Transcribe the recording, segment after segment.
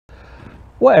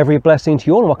Well, every blessing to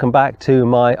you all and welcome back to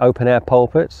my open air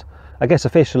pulpit. I guess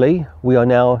officially we are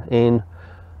now in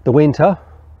the winter,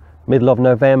 middle of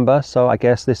November, so I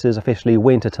guess this is officially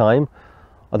winter time,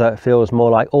 although it feels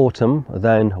more like autumn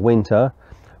than winter.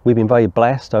 We've been very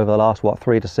blessed over the last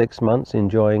 3 to 6 months,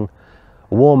 enjoying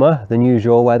warmer than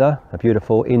usual weather, a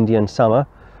beautiful Indian summer.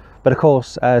 But of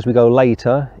course, as we go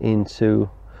later into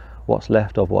what's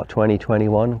left of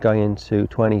 2021, going into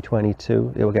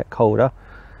 2022, it will get colder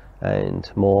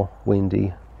and more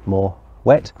windy, more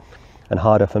wet, and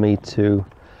harder for me to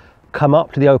come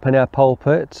up to the open air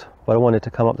pulpit, but I wanted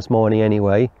to come up this morning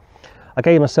anyway. I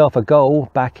gave myself a goal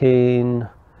back in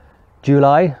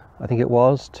July, I think it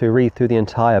was, to read through the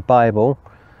entire Bible.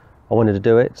 I wanted to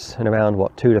do it in around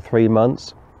 2 to 3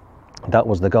 months. That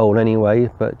was the goal anyway,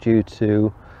 but due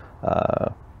to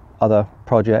other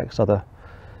projects, other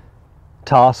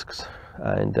tasks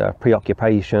and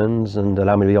preoccupations, and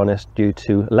allow me to be honest, due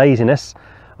to laziness,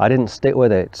 I didn't stick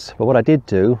with it. But what I did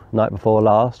do night before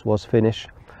last was finish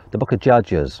the book of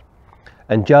Judges.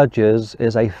 And Judges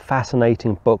is a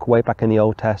fascinating book way back in the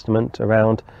Old Testament,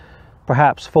 around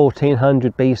perhaps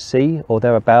 1400 BC or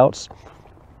thereabouts.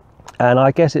 And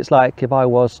I guess it's like if I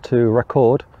was to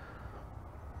record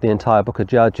the entire book of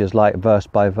Judges, like verse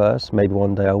by verse, maybe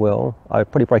one day I will, I'd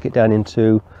probably break it down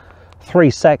into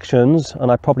 3 sections,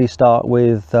 and I'd probably start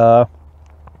with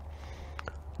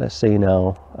let's see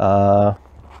now,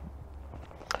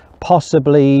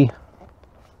 possibly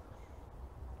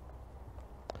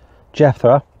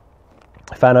Jephthah,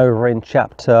 found over in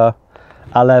chapter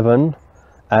 11,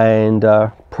 and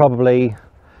probably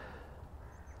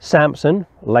Samson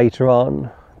later on,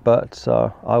 but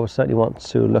I would certainly want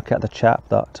to look at the chap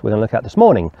that we're going to look at this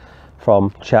morning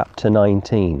from chapter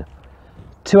 19.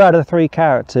 2 out of the 3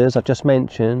 characters I've just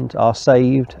mentioned are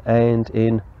saved and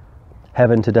in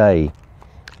heaven today.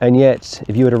 And yet,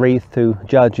 if you were to read through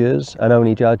Judges, and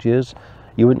only Judges,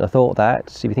 you wouldn't have thought that.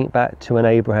 So if you think back to when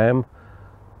Abraham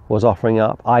was offering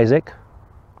up Isaac,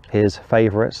 his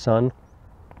favourite son,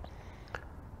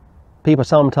 people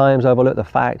sometimes overlook the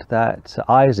fact that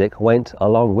Isaac went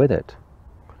along with it,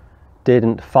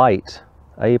 didn't fight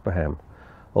Abraham.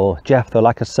 Or Jephthah,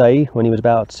 like I say, when he was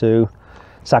about to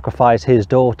sacrifice his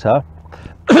daughter,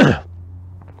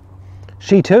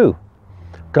 she too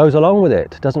goes along with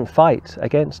it, doesn't fight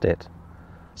against it.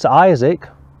 So Isaac,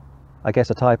 I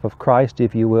guess a type of Christ,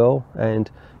 if you will,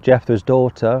 and Jephthah's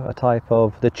daughter, a type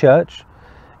of the church,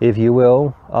 if you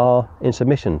will, are in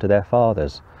submission to their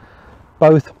fathers.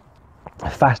 Both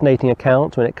fascinating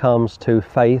accounts when it comes to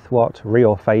faith, what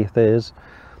real faith is.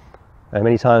 And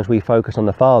many times we focus on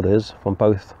the fathers from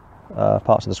both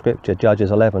parts of the scripture, Judges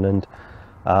 11 and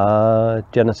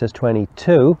Genesis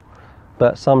 22,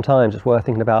 but sometimes it's worth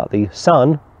thinking about the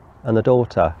son and the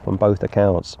daughter from both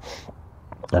accounts,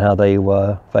 and how they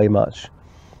were very much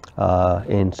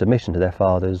in submission to their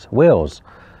father's wills.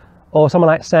 Or someone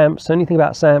like Samson, you think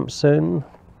about Samson,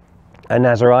 a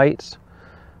Nazarite,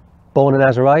 born a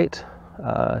Nazarite,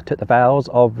 took the vows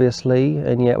obviously,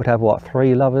 and yet would have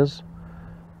 3 lovers,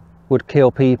 would kill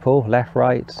people left,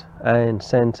 right and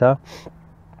centre,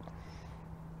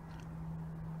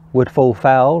 would fall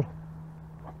foul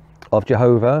of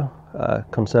Jehovah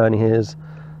concerning his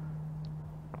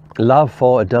love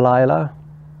for Delilah,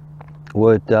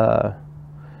 would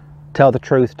tell the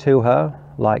truth to her,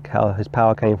 like how his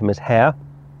power came from his hair,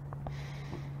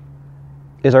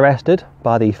 is arrested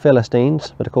by the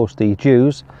Philistines, but of course the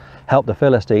Jews helped the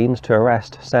Philistines to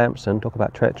arrest Samson. Talk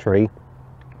about treachery.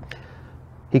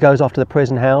 He goes off to the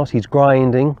prison house, he's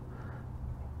grinding,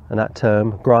 and that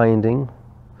term, grinding,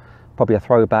 probably a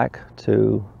throwback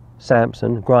to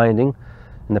Samson grinding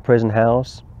in the prison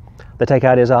house. They take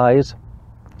out his eyes,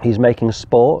 he's making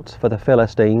sport for the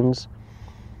Philistines,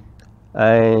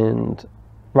 and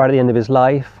right at the end of his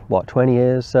life, 20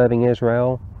 years serving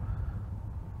Israel,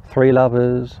 3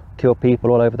 lovers, killed people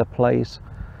all over the place,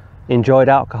 enjoyed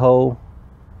alcohol,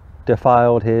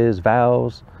 defiled his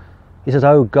vows. He says,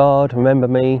 "Oh God, remember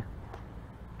me,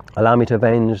 allow me to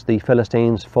avenge the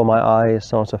Philistines for my eyes,"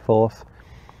 so on and so forth.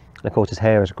 And of course his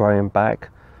hair is growing back,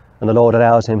 and the Lord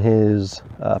allows him his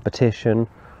petition,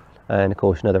 and of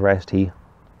course you know the rest. He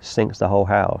sinks the whole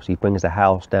house, he brings the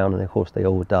house down, and of course they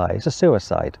all die. It's a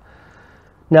suicide.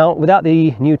 Now, without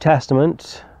the New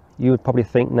Testament, you would probably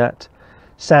think that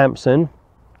Samson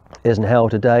is in hell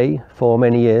today. For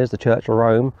many years the Church of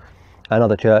Rome and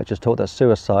other churches taught that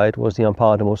suicide was the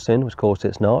unpardonable sin, which of course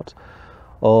it's not.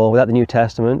 Or without the New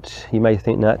Testament, you may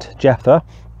think that Jephthah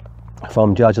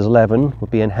from Judges 11 would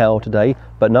be in hell today,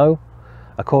 but no,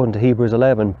 according to Hebrews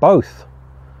 11, both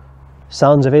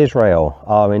sons of Israel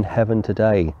are in heaven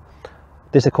today.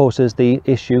 This, of course, is the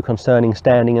issue concerning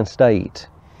standing and state,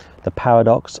 the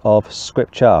paradox of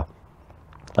Scripture.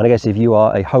 And I guess if you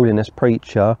are a holiness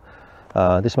preacher,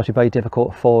 this must be very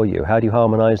difficult for you. How do you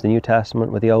harmonise the New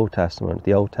Testament with the Old Testament,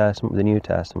 the Old Testament with the New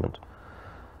Testament?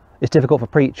 It's difficult for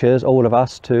preachers, all of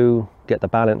us, to get the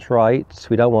balance right.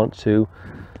 We don't want to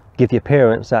give the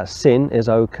appearance that sin is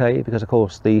okay, because of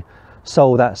course the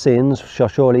soul that sins shall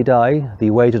surely die. The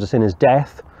wages of sin is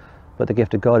death, but the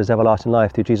gift of God is everlasting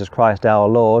life through Jesus Christ our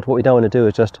Lord. What we don't want to do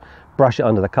is just brush it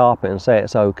under the carpet and say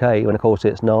it's okay, when of course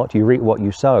it's not. You reap what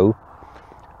you sow.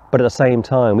 But at the same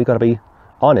time, we've got to be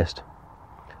honest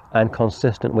and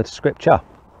consistent with Scripture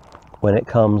when it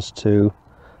comes to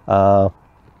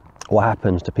what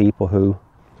happens to people who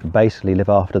basically live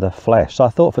after the flesh. So I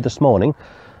thought for this morning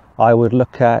I would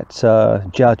look at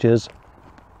Judges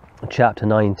chapter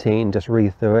 19, just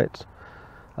read through it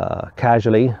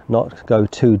casually, not go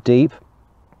too deep,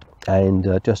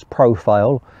 and just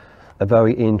profile a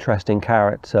very interesting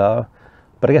character.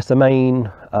 But I guess the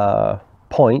main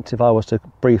point, if I was to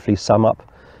briefly sum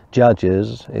up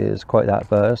Judges, is quote that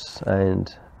verse,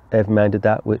 and every man did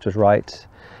that which was right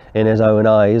in his own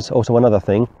eyes. Also, one other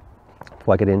thing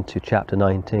before I get into chapter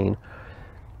 19,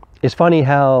 it's funny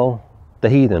how the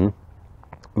heathen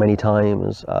many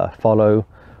times follow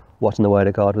what's in the Word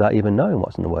of God without even knowing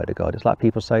what's in the Word of God. It's like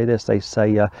people say this, they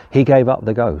say he gave up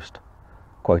the ghost,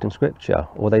 quoting Scripture,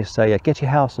 or they say get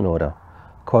your house in order,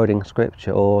 quoting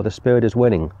Scripture, or the spirit is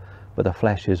willing but the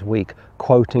flesh is weak,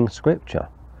 quoting Scripture.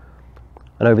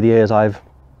 And over the years I've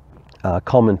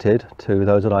commented to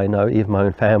those that I know, even my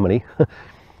own family,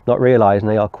 not realising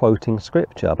they are quoting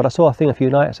Scripture. But I saw a thing a few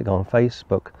nights ago on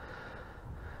Facebook.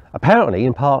 Apparently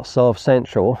in parts of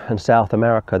Central and South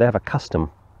America they have a custom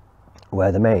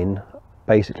where the men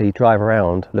basically drive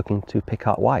around looking to pick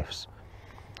up wives,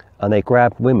 and they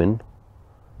grab women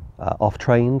off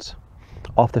trains,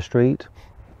 off the street,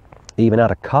 even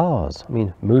out of cars. I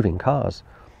mean, moving cars.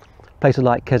 Places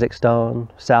like Kazakhstan,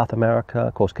 South America,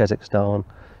 of course Kazakhstan,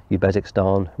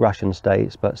 Uzbekistan, Russian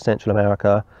states, but Central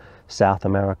America, South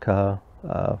America,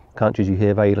 countries you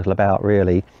hear very little about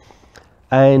really.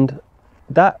 And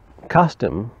that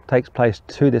custom takes place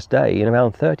to this day in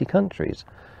around 30 countries.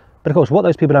 But of course what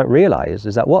those people don't realise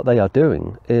is that what they are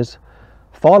doing is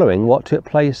following what took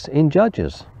place in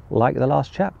Judges, like the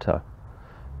last chapter.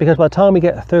 Because by the time we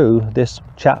get through this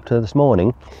chapter this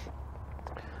morning,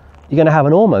 you're going to have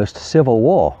an almost civil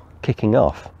war kicking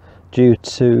off due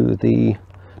to the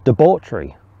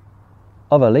debauchery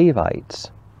of the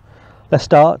Levites. Let's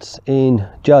start in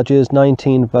Judges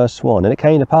 19 verse 1. And it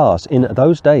came to pass in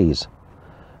those days,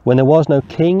 when there was no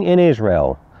king in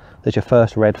Israel. There's your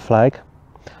first red flag.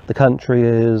 The country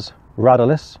is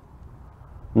rudderless,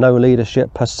 no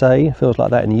leadership per se. Feels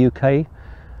like that in the UK.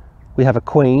 We have a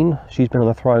queen. She's been on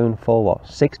the throne for what,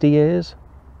 60 years?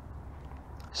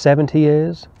 70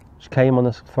 years? She came on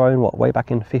the throne, what, way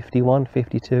back in 51,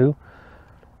 52?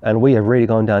 And we have really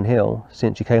gone downhill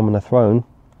since she came on the throne.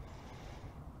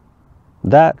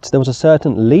 That there was a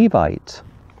certain Levite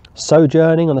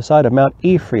sojourning on the side of Mount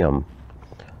Ephraim,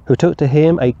 who took to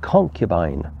him a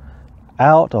concubine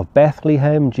out of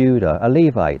Bethlehem, Judah. A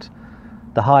Levite,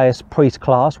 the highest priest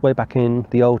class way back in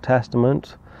the Old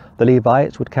Testament. The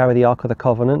Levites would carry the Ark of the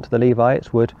Covenant. The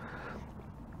Levites would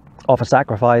offer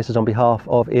sacrifices on behalf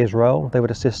of Israel. They would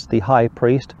assist the high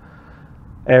priest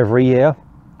every year,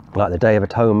 like the Day of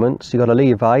Atonement. So you got a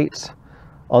Levite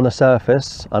on the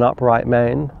surface, an upright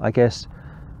man. I guess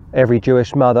every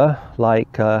Jewish mother,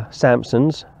 like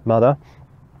Samson's mother,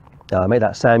 make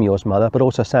that Samuel's mother, but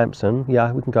also Samson.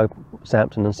 Yeah, we can go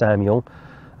Samson and Samuel.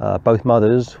 Both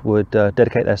mothers would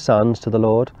dedicate their sons to the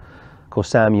Lord. Of course,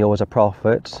 Samuel was a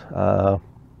prophet,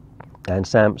 and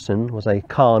Samson was a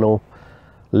carnal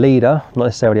leader, not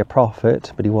necessarily a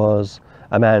prophet, but he was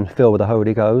a man filled with the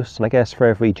Holy Ghost. And I guess for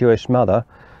every Jewish mother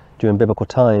during biblical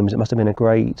times, it must have been a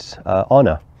great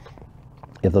honour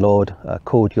if the Lord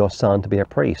called your son to be a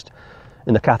priest.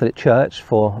 In the Catholic Church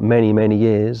for many, many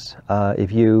years,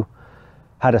 if you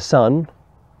had a son,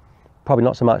 probably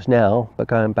not so much now, but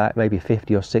going back maybe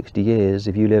 50 or 60 years,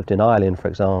 if you lived in Ireland, for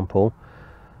example,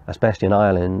 especially in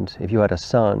Ireland, if you had a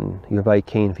son, you were very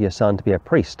keen for your son to be a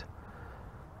priest.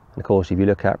 And of course, if you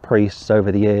look at priests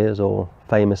over the years, or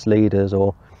famous leaders,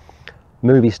 or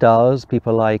movie stars,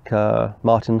 people like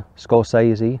Martin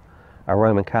Scorsese, a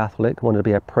Roman Catholic, wanted to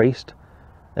be a priest.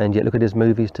 And yet look at his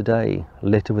movies today,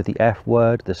 littered with the F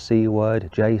word, the C word,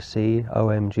 JC,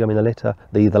 OMG. I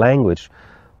mean, the language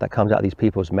that comes out of these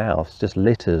people's mouths just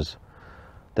litters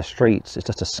the streets. It's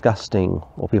just disgusting.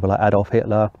 Or people like Adolf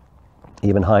Hitler,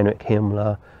 even Heinrich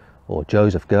Himmler, or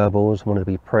Joseph Goebbels wanted to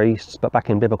be priests. But back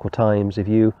in biblical times, if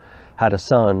you had a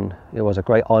son, it was a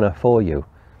great honour for you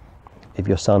if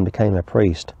your son became a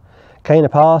priest. Came to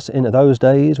pass in those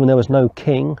days when there was no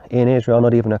king in Israel,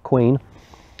 not even a queen.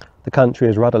 The country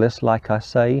is rudderless, like I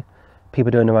say.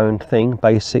 People doing their own thing,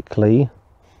 basically.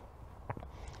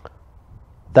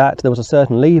 That there was a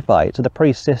certain Levite, so the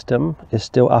priest system is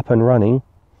still up and running.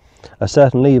 A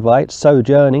certain Levite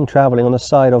sojourning, travelling on the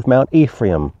side of Mount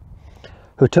Ephraim,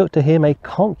 who took to him a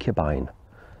concubine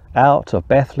out of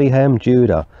Bethlehem,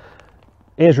 Judah.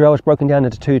 Israel was broken down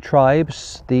into 2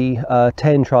 tribes. The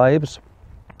 10 tribes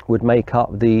would make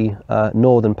up the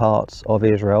northern parts of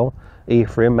Israel.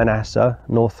 Ephraim, Manasseh,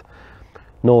 north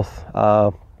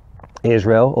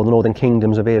Israel, or the northern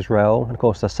kingdoms of Israel. And of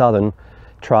course the southern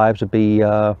tribes would be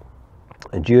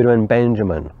Judah and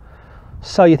Benjamin.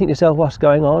 So you think to yourself, what's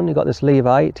going on? You've got this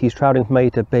Levite, he's travelling from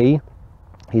A to B,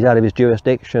 he's out of his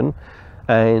jurisdiction,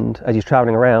 and as he's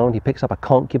travelling around he picks up a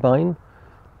concubine.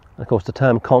 And of course the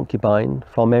term concubine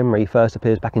from memory first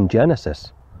appears back in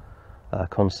Genesis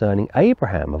concerning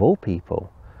Abraham of all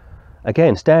people.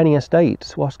 Again, standing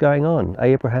estates, what's going on?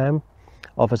 Abraham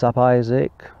offers up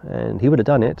Isaac, and he would have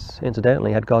done it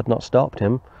incidentally had God not stopped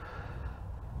him.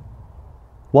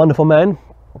 Wonderful man,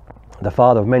 the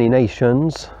father of many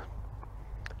nations,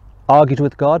 argued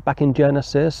with God back in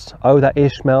Genesis. Oh, that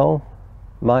Ishmael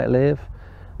might live.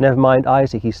 Never mind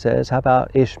Isaac, he says. How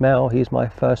about Ishmael? He's my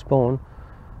firstborn.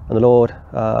 And the Lord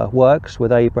works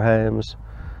with Abraham's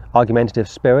argumentative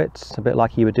spirits, a bit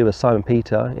like he would do with Simon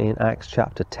Peter in Acts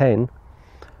chapter 10.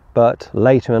 But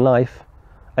later in life,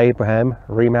 Abraham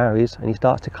remarries and he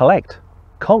starts to collect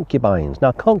concubines.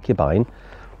 Now, concubine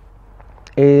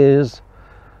is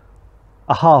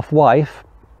a half-wife,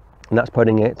 and that's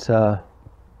putting it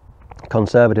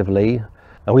conservatively,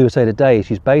 and we would say today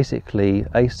she's basically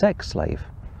a sex slave,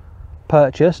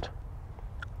 purchased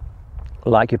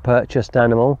like you purchased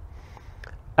animal.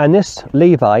 And this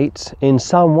Levite in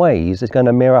some ways is going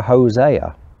to mirror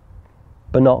Hosea,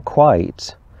 but not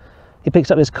quite. He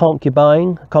picks up this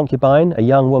concubine, a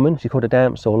young woman, she's called a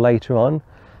damsel later on.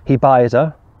 He buys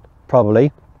her,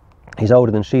 probably, he's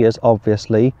older than she is,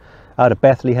 obviously, out of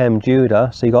Bethlehem,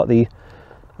 Judah. So you got the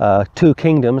 2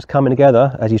 kingdoms coming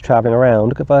together as he's travelling around.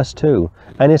 Look at verse 2.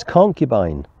 And his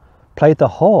concubine played the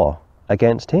whore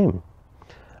against him,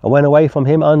 and went away from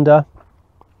him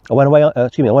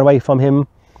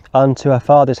unto her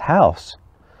father's house,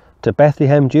 to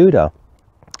Bethlehem, Judah,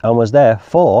 and was there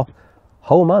 4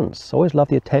 whole months. Always love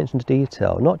the attention to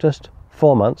detail. Not just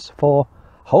 4 months, 4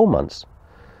 whole months.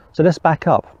 So let's back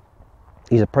up.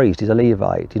 He's a priest, he's a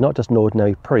Levite. He's not just an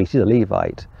ordinary priest, he's a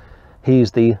Levite.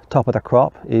 He's the top of the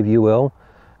crop, if you will,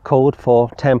 called for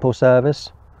temple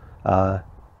service,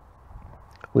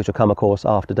 which will come, of course,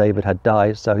 after David had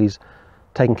died. So he's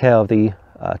taking care of the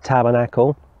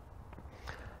tabernacle,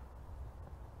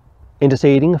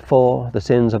 interceding for the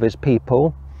sins of his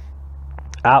people.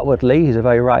 Outwardly, he's a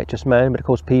very righteous man, but of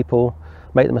course people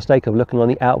make the mistake of looking on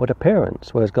the outward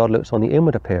appearance, whereas God looks on the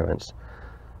inward appearance.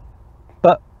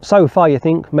 But so far you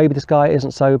think maybe this guy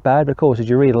isn't so bad, but of course as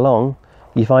you read along,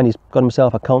 you find he's got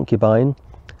himself a concubine.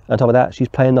 On top of that, she's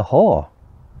playing the whore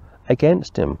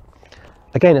against him.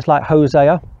 Again, it's like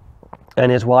Hosea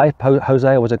and his wife.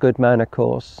 Hosea was a good man, of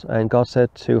course, and God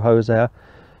said to Hosea,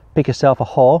 pick yourself a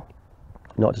whore,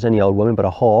 not just any old woman, but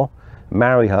a whore,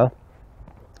 marry her,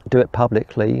 do it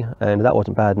publicly, and that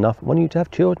wasn't bad enough. I want you to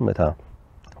have children with her,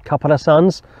 a couple of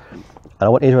sons, and I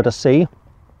want Israel to see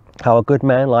how a good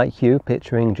man like you,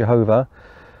 picturing Jehovah,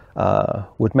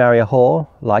 would marry a whore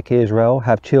like Israel,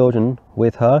 have children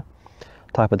with her,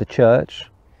 type of the church.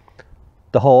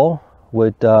 The whore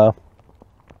would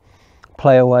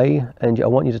play away, and I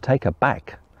want you to take her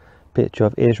back. Picture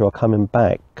of Israel coming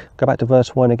back. Go back to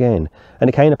verse 1 again. And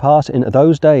it came to pass in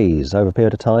those days, over a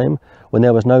period of time, when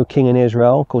there was no king in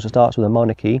Israel. Of course, it starts with a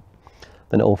monarchy,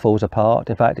 then it all falls apart.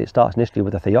 In fact, it starts initially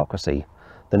with a theocracy,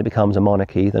 then it becomes a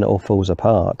monarchy, then it all falls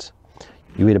apart.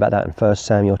 You read about that in 1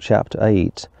 Samuel chapter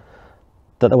 8.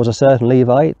 That there was a certain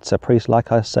Levite, a priest,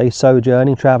 like I say,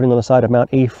 sojourning, travelling on the side of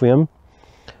Mount Ephraim,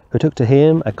 who took to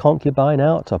him a concubine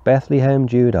out of Bethlehem,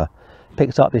 Judah.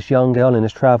 Picks up this young girl in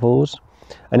his travels,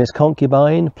 and his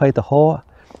concubine played the whore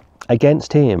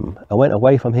against him, and went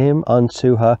away from him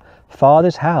unto her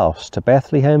father's house, to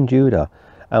Bethlehem, Judah,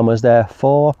 and was there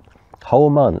 4 whole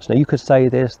months. Now you could say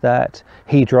this, that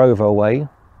he drove her away,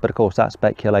 but of course that's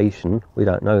speculation, we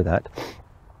don't know that.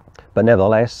 But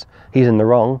nevertheless, he's in the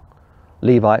wrong.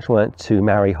 Levites weren't to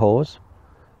marry whores.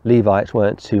 Levites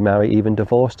weren't to marry even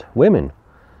divorced women.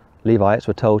 Levites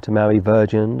were told to marry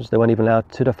virgins. They weren't even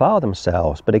allowed to defile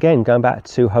themselves. But again, going back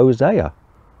to Hosea,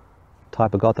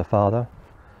 type of God the Father,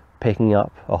 picking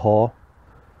up a whore,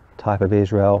 type of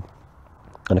Israel,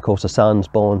 and of course the sons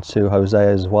born to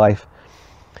Hosea's wife,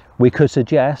 we could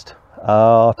suggest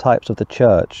are types of the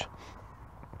church.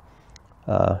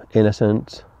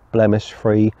 Innocent, blemish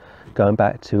free, going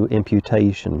back to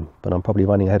imputation, but I'm probably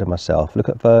running ahead of myself. Look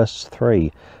at verse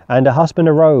 3. And a husband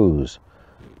arose.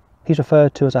 He's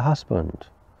referred to as a husband.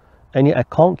 And yet a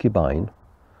concubine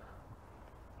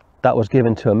that was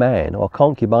given to a man, or a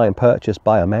concubine purchased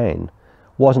by a man,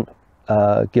 wasn't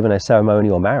given a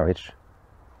ceremonial marriage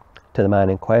to the man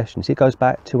in question. See, it goes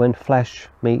back to when flesh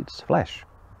meets flesh.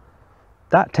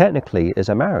 That technically is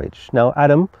a marriage. Now,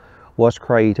 Adam was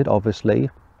created, obviously.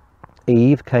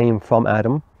 Eve came from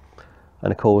Adam.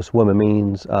 And of course, woman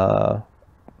means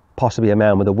possibly a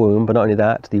man with a womb. But not only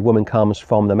that, the woman comes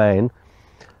from the man.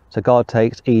 So God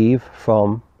takes Eve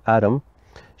from Adam.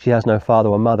 She has no father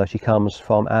or mother. She comes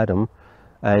from Adam.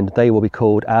 And they will be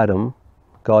called Adam.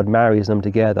 God marries them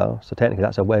together. So technically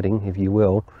that's a wedding, if you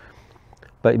will.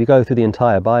 But if you go through the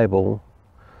entire Bible,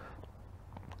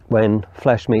 when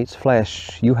flesh meets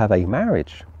flesh, you have a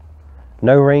marriage.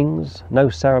 No rings, no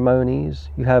ceremonies.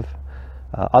 You have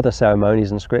other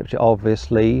ceremonies in Scripture,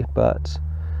 obviously, but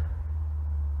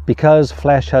because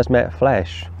flesh has met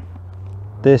flesh,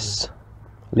 this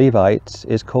Levite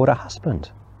is called a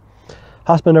husband.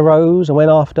 Husband arose and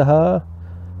went after her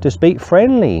to speak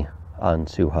friendly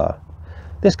unto her.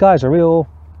 This guy's a real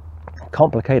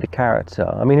complicated character.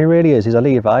 I mean, he really is. He's a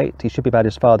Levite. He should be about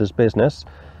his father's business.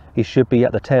 He should be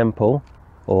at the temple,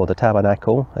 or the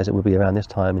tabernacle, as it would be around this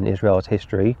time in Israel's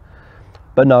history.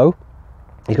 But no,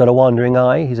 he's got a wandering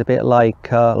eye. He's a bit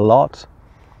like Lot,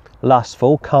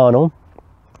 lustful, carnal.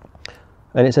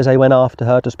 And it says he went after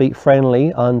her to speak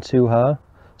friendly unto her,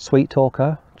 sweet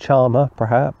talker, charm her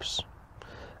perhaps,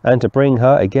 and to bring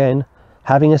her, again,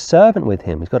 having a servant with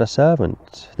him. He's got a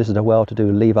servant. This is a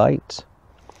well-to-do Levite.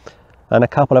 And a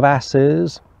couple of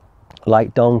asses,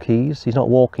 like donkeys. He's not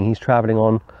walking, he's travelling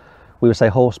on, we would say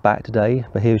horseback today,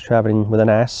 but he was travelling with an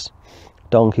ass,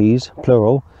 donkeys,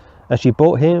 plural. And she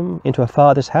brought him into her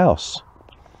father's house.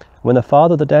 When the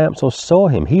father of the damsel saw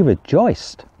him, he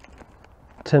rejoiced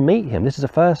to meet him. This is the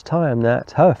first time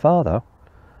that her father,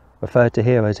 referred to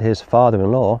here as his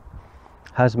father-in-law,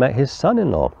 has met his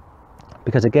son-in-law.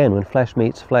 Because again, when flesh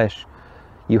meets flesh,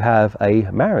 you have a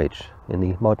marriage in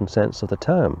the modern sense of the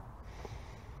term.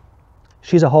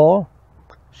 She's a whore.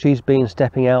 She's been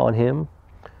stepping out on him.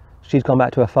 She's gone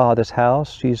back to her father's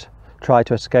house. She's tried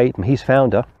to escape him. He's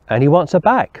found her and he wants her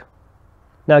back.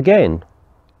 Now again,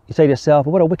 you say to yourself,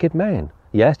 well, what a wicked man.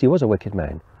 Yes, he was a wicked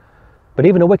man. But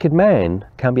even a wicked man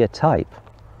can be a type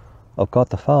of God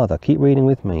the Father. Keep reading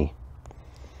with me.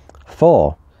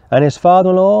 4. And his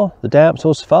father-in-law, the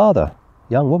damsel's father,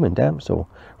 young woman, damsel,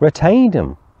 retained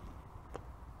him,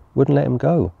 wouldn't let him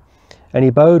go. And he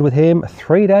abode with him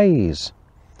 3 days.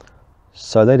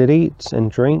 So they did eat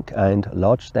and drink and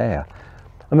lodge there.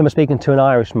 I remember speaking to an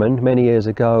Irishman many years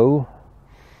ago,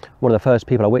 one of the first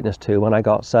people I witnessed to when I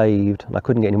got saved, and I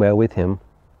couldn't get anywhere with him,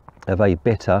 a very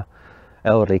bitter,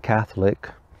 elderly Catholic.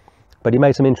 But he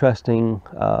made some interesting,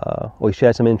 or he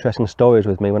shared some interesting stories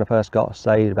with me when I first got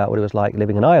saved about what it was like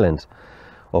living in Ireland,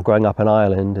 or growing up in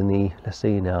Ireland in the,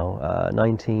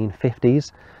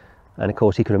 1950s. And of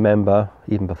course he could remember,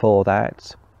 even before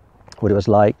that, what it was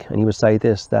like. And he would say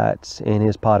this, that in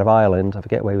his part of Ireland, I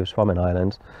forget where he was from in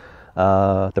Ireland,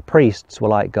 the priests were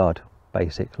like God,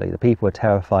 basically. The people were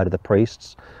terrified of the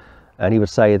priests. And he would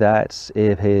say that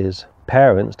if his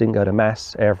parents didn't go to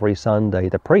Mass every Sunday,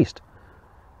 the priest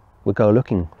would go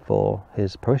looking for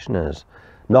his parishioners,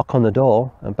 knock on the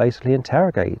door and basically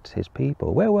interrogate his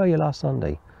people. Where were you last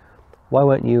Sunday? Why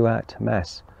weren't you at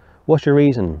Mass? What's your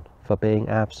reason for being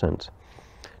absent?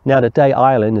 Now today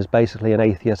Ireland is basically an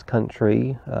atheist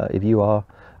country. If you are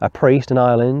a priest in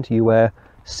Ireland, you wear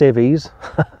civvies,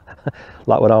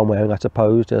 like what I'm wearing, I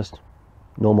suppose, just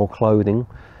normal clothing.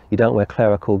 You don't wear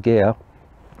clerical gear,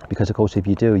 because of course if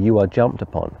you do, you are jumped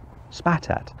upon,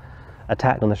 spat at,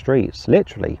 attacked on the streets,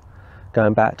 literally,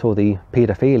 going back to all the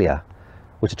paedophilia,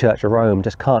 which the Church of Rome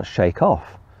just can't shake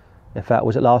off. In fact,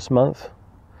 was it last month?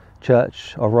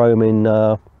 Church of Rome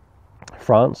in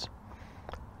France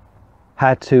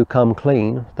had to come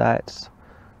clean that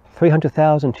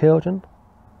 300,000 children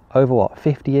over what,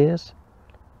 50 years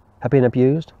have been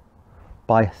abused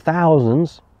by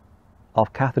thousands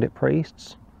of Catholic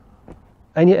priests.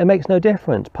 And yet it makes no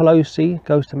difference. Pelosi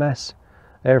goes to Mass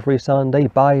every Sunday.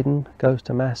 Biden goes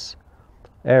to Mass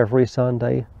every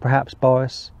Sunday. Perhaps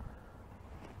Boris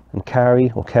and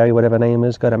Carrie, or Kerry, whatever her name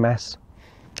is, go to Mass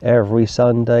every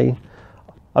Sunday.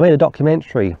 I made a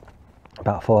documentary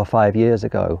about 4 or 5 years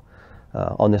ago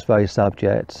on this very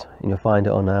subject, and you'll find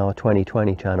it on our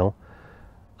 2020 channel.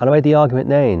 And I made the argument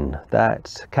then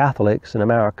that Catholics in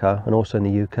America, and also in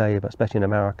the UK, but especially in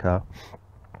America,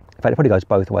 in fact it probably goes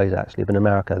both ways actually, but in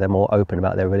America they're more open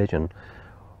about their religion,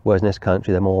 whereas in this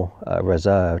country they're more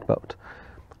reserved. But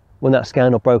when that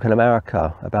scandal broke in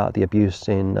America about the abuse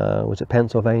in, was it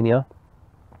Pennsylvania?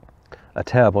 A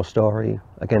terrible story,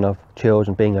 again, of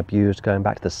children being abused going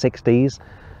back to the 60s.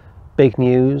 Big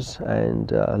news,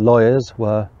 and lawyers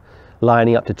were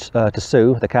lining up to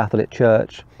sue the Catholic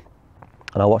Church.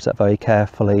 And I watched that very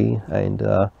carefully, and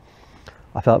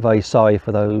I felt very sorry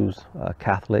for those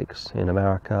Catholics in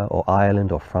America or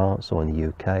Ireland or France or in the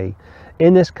UK.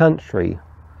 In this country,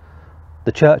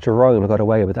 the Church of Rome have got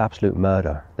away with absolute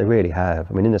murder. They really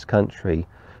have. I mean, in this country,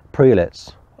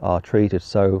 prelates are treated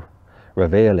so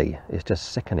reverely. It's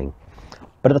just sickening.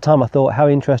 But at the time I thought how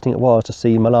interesting it was to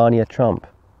see Melania Trump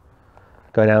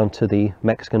go down to the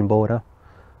Mexican border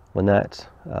when that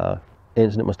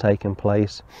incident was taking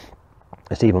place.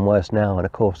 It's even worse now, and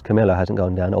of course Camilla hasn't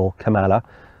gone down, or Kamala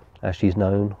as she's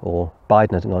known, or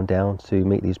Biden hasn't gone down to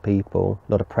meet these people.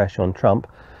 A lot of pressure on Trump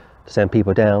to send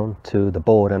people down to the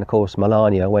border, and of course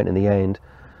Melania went in the end.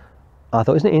 I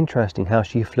thought, isn't it interesting how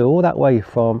she flew all that way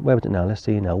from, where was it now, let's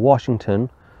see now, Washington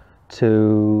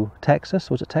to Texas.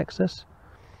 Was it Texas?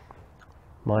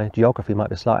 My geography might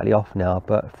be slightly off now,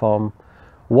 but from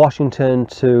Washington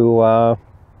to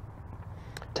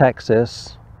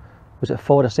Texas, was it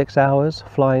 4 to 6 hours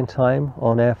flying time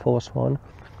on Air Force One?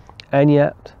 And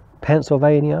yet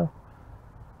Pennsylvania,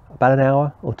 about an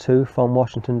hour or two from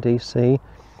Washington DC.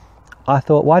 I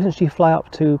thought, why didn't she fly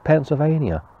up to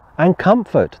Pennsylvania and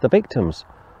comfort the victims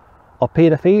of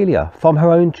paedophilia from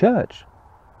her own church?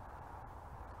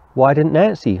 Why didn't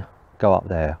Nancy go up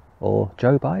there, or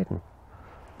Joe Biden?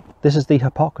 This is the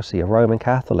hypocrisy of Roman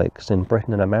Catholics in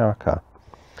Britain and America.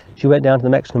 She went down to the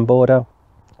Mexican border,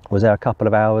 was there a couple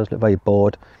of hours, looked very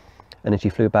bored, and then she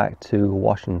flew back to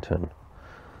Washington.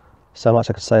 So much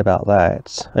I could say about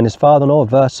that. And his father-in-law,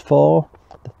 verse 4,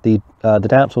 the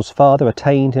damsel's father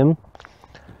attained him.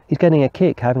 He's getting a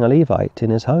kick having a Levite in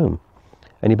his home.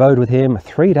 And he abode with him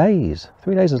 3 days.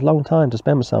 3 days is a long time to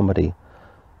spend with somebody.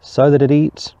 So that it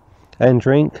eat and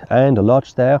drink and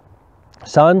lodge there.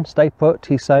 Son, stay put,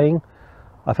 he's saying.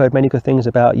 I've heard many good things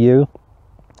about you.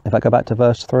 If I go back to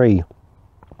verse 3,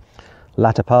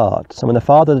 latter part. So when the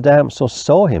father of the damsel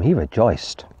saw him, he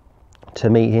rejoiced to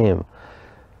meet him.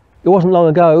 It wasn't long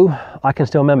ago, I can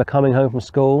still remember coming home from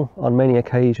school on many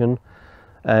occasions,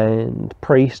 and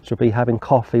priests would be having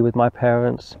coffee with my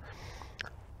parents,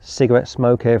 cigarette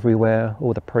smoke everywhere.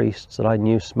 All the priests that I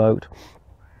knew smoked,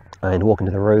 and walk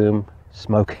into the room,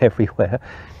 smoke everywhere.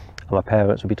 And my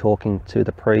parents would be talking to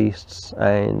the priests,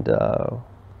 and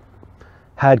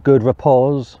had good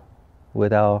rapport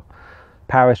with our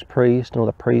parish priest and all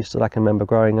the priests that I can remember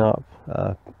growing up,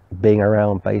 being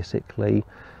around basically.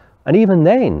 And even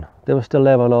then, there was still a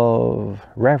level of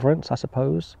reverence, I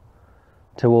suppose,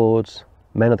 towards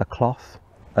men of the cloth,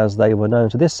 as they were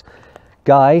known. So this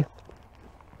guy,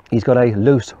 he's got a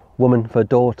loose woman for a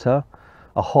daughter,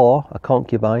 a whore, a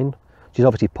concubine. She's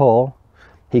obviously poor.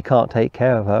 He can't take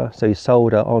care of her, so he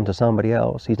sold her on to somebody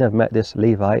else. He's never met this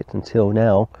Levite until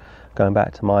now, going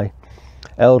back to my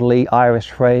elderly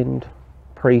Irish friend,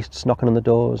 priests knocking on the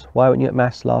doors. Why weren't you at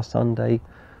Mass last Sunday?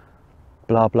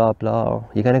 Blah, blah, blah.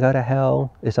 You're going to go to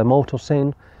hell. It's a mortal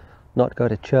sin not to go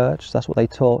to church. That's what they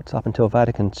taught up until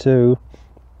Vatican II.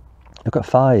 Look at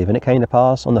 5. And it came to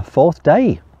pass on the 4th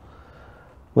day,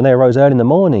 when they arose early in the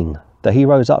morning, that he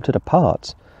rose up to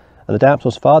depart. And the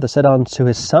damsel's father said unto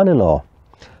his son-in-law,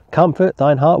 comfort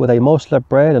thine heart with a morsel of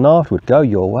bread, and afterward go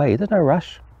your way. There's no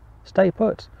rush. Stay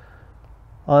put.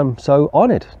 I'm so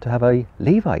honoured to have a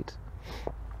Levite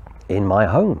in my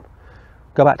home.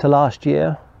 Go back to last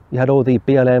year. You had all the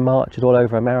BLM marches all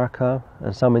over America,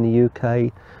 and some in the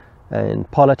UK, and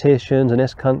politicians in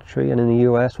this country and in the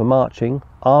US were marching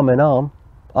arm in arm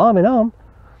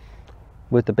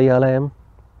with the BLM,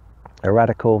 a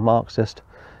radical Marxist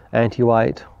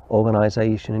anti-white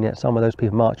organisation. And yet some of those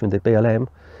people marching with the BLM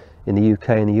in the UK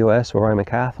and the US were Roman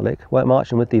Catholic, weren't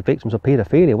marching with the victims of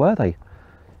paedophilia, were they?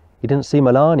 You didn't see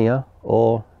Melania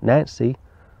or Nancy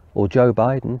or Joe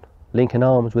Biden linking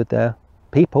arms with their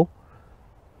people,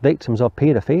 victims of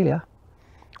paedophilia.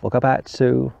 We'll go back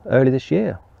to early this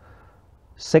year,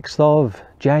 6th of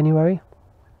January.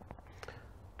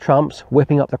 Trump's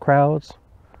whipping up the crowds.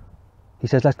 He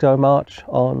says, let's go march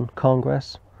on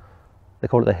Congress. They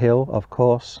call it the Hill, of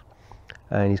course.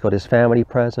 And he's got his family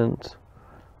present.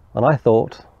 And I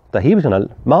thought that he was going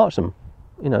to march them,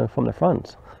 you know, from the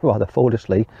front, rather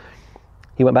foolishly.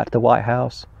 He went back to the White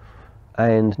House,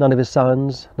 and none of his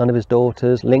sons, none of his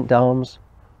daughters linked arms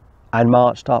and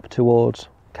marched up towards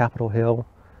Capitol Hill,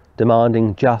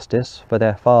 demanding justice for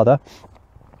their father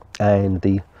and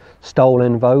the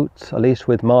stolen vote, at least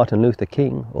with Martin Luther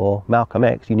King or Malcolm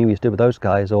X. You knew he stood with those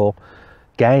guys, or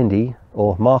Gandhi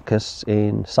or Marcus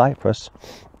in Cyprus.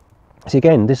 See,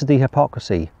 again, this is the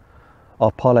hypocrisy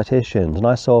of politicians. And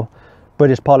I saw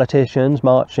British politicians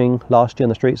marching last year on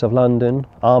the streets of London,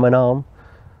 arm in arm,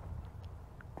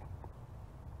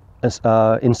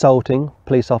 insulting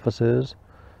police officers,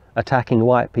 attacking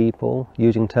white people,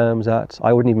 using terms that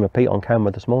I wouldn't even repeat on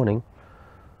camera this morning,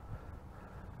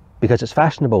 because it's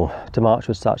fashionable to march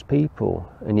with such people.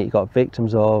 And yet you've got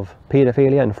victims of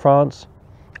paedophilia in France,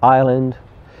 Ireland,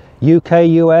 UK,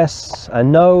 US,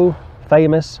 and no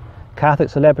famous Catholic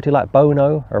celebrity like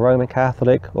Bono, a Roman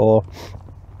Catholic, or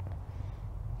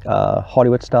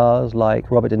Hollywood stars like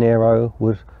Robert De Niro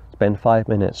would spend 5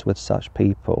 minutes with such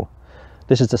people.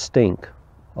 This is the stink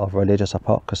of religious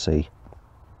hypocrisy.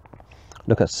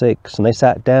 Look at 6. And they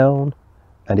sat down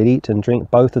and did eat and drink,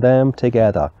 both of them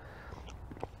together.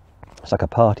 It's like a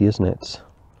party, isn't it?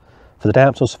 For the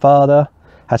damsel's father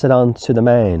had said unto the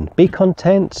man, Be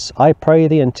content, I pray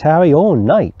thee, and tarry all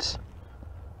night.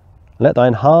 Let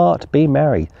thine heart be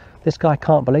merry. This guy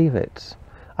can't believe it.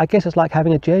 I guess it's like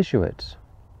having a Jesuit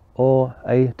or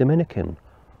a Dominican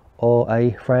or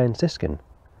a Franciscan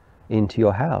into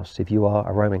your house if you are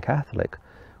a Roman Catholic.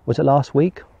 Was it last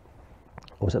week?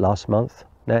 Or was it last month?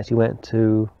 Nancy went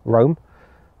to Rome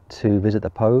to visit the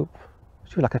Pope.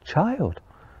 She was like a child.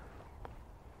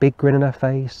 Big grin on her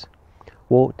face.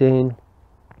 Walked in.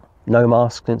 No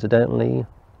masks, incidentally.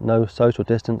 No social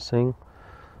distancing.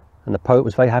 And the Pope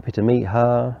was very happy to meet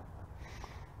her.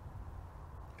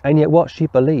 And yet what she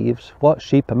believes, what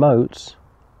she promotes,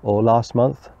 or last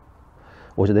month,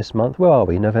 or was it this month? Where are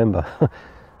we? November.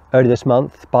 Early this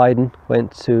month, Biden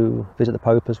went to visit the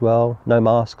Pope as well. No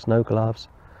masks, no gloves.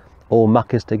 All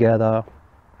muckers together.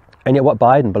 And yet what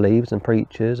Biden believes and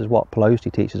preaches is what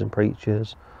Pelosi teaches and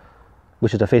preaches,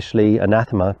 which is officially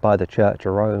anathema by the Church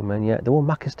of Rome. And yet they're all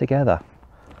muckers together.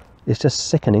 It's just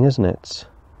sickening, isn't it?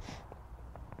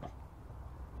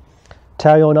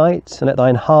 Tarry all night and let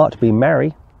thine heart be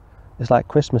merry. It's like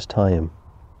Christmas time.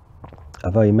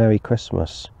 A very merry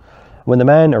Christmas. When the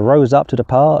man arose up to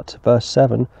depart, verse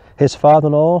 7, his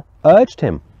father-in-law urged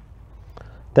him.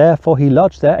 Therefore he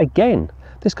lodged there again.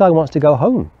 This guy wants to go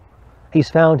home. He's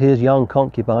found his young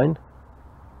concubine.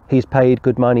 He's paid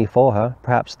good money for her,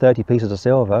 perhaps 30 pieces of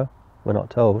silver, we're not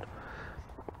told.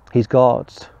 He's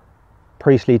got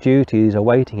priestly duties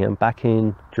awaiting him back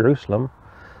in Jerusalem,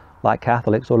 like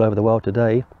Catholics all over the world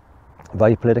today.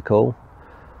 Very political.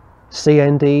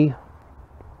 CND,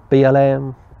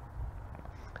 BLM,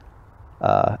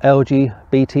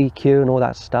 LGBTQ and all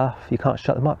that stuff. You can't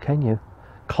shut them up, can you?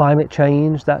 Climate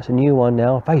change, that's a new one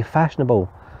now. Very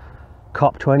fashionable.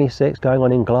 COP26 going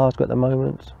on in Glasgow at the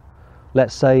moment.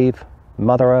 Let's save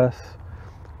Mother Earth.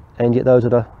 And yet those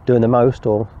that are doing the most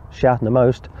or shouting the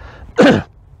most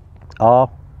are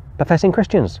professing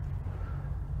Christians.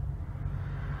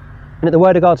 And yet the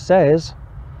Word of God says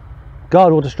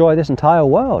God will destroy this entire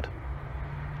world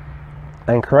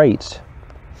and create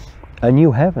a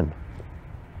new heaven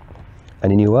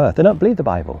and a new earth. They don't believe the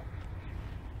Bible.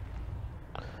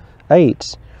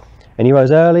 8. And he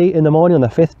rose early in the morning on the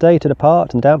 5th day to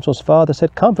depart, and the damsel's father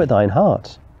said, Comfort thine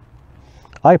heart,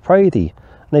 I pray thee.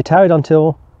 And they tarried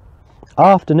until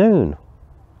afternoon,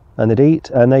 and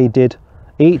they did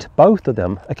eat both of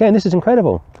them. Again, this is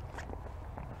incredible.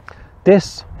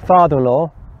 This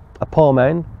father-in-law, a poor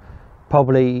man,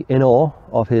 probably in awe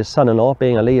of his son-in-law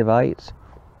being a Levite,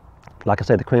 like I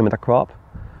said, the cream of the crop,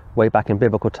 way back in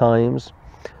biblical times.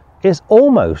 It's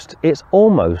almost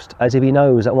as if he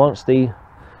knows that once the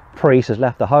priest has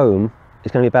left the home,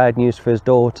 it's going to be bad news for his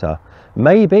daughter.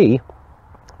 Maybe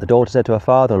the daughter said to her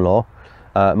father-in-law,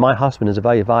 my husband is a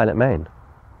very violent man,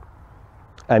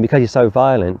 and because he's so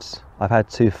violent, I've had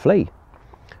to flee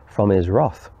from his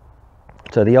wrath.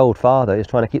 So the old father is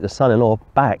trying to keep the son-in-law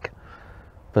back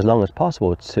for as long as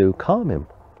possible to calm him,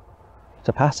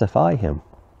 to pacify him.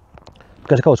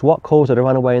 Because of course, what caused her to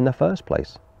run away in the first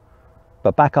place?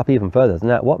 But back up even further than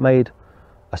that, what made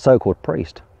a so-called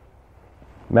priest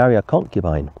marry a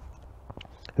concubine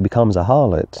who becomes a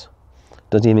harlot?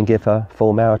 Doesn't even give her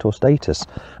full marital status.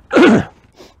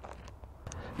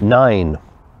 9.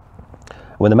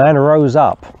 When the man rose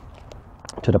up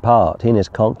to depart, he and his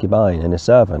concubine and his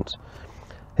servant,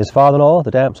 his father-in-law,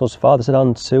 the damsel's father, said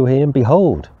unto him,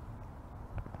 Behold,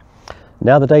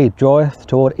 now the day draweth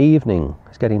toward evening,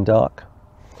 it's getting dark.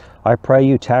 I pray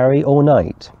you tarry all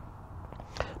night.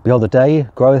 Behold, the day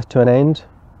groweth to an end.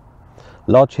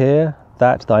 Lodge here,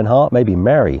 that thine heart may be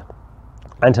merry.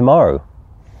 And tomorrow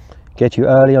get you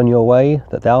early on your way,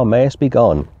 that thou mayest be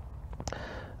gone.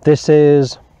 This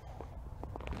is,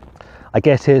 I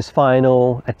guess, his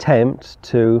final attempt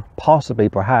to possibly,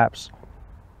 perhaps,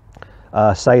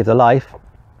 save the life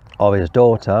of his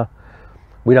daughter.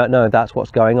 We don't know if that's what's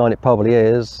going on. It probably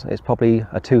is. It's probably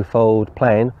a twofold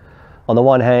plan. On the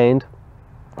one hand,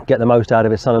 get the most out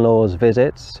of his son-in-law's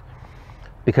visits,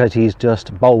 because he's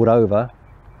just bowled over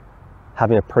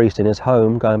having a priest in his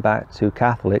home, going back to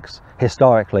Catholics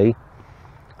historically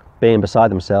being beside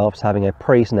themselves, having a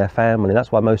priest in their family.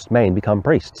 That's why most men become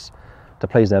priests, to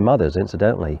please their mothers,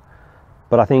 incidentally.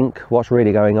 But I think what's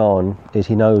really going on is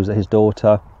he knows that his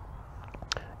daughter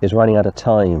is running out of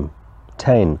time.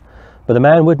 10. But the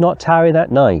man would not tarry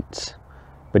that night,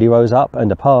 but he rose up and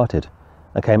departed,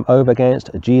 and came over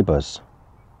against Jebus,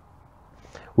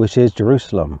 which is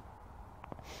Jerusalem.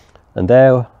 And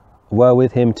there were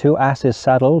with him 2 asses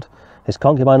saddled. His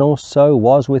concubine also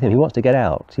was with him. He wants to get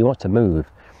out. He wants to move.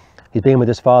 He's been with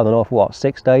his father-in-law for what,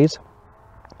 6 days?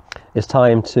 It's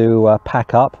time to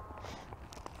pack up.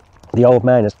 The old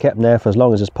man is kept there for as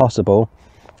long as is possible,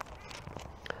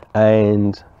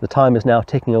 and the time is now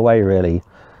ticking away, really,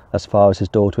 as far as his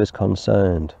daughter is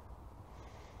concerned.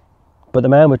 But the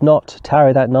man would not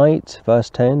tarry that night, verse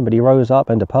 10, but he rose up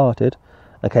and departed,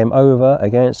 and came over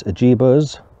against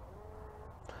Jebus,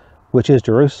 which is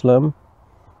Jerusalem,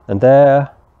 and there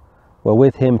were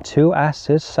with him 2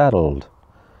 asses saddled,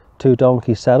 2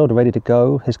 donkeys saddled, ready to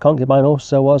go. His concubine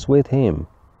also was with him.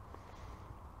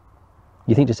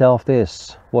 You think to yourself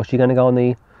this: was she going to go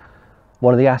on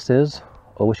one of the asses,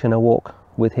 or was she going to walk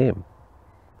with him?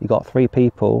 You got 3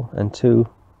 people and 2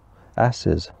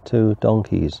 asses, 2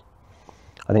 donkeys.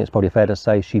 I think it's probably fair to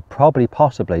say she probably,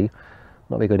 possibly,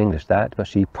 not very good English that, but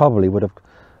she probably would have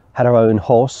had her own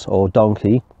horse or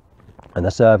donkey, and the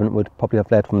servant would probably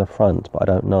have led from the front, but I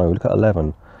don't know. Look at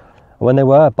 11. When they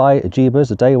were by Jebus,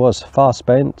 the day was far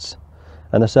spent,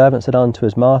 and the servant said unto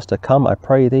his master, Come, I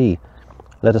pray thee,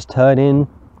 let us turn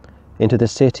into the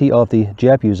city of the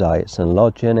Jebusites, and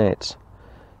lodge in it.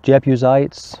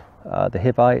 Jebusites, the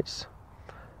Hivites,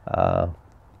 the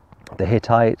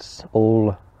Hittites,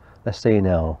 all, let's see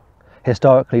now,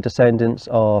 historically descendants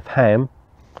of Ham,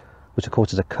 which of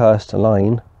course is a cursed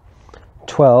line.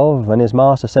 12. And his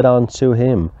master said unto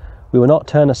him, We will not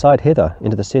turn aside hither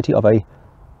into the city of a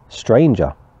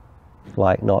stranger,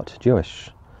 like not Jewish,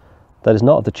 that is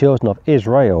not of the children of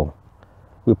Israel.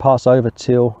 We'll pass over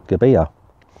till Gibeah.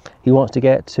 He wants to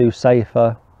get to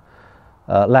safer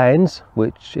lands,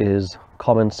 which is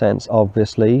common sense,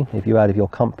 obviously. If you're out of your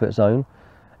comfort zone,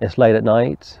 it's late at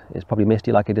night, it's probably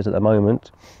misty like it is at the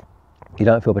moment, you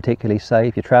don't feel particularly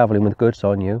safe, you're travelling with goods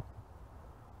on you.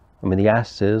 I mean, the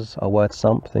asses are worth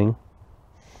something.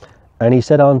 And he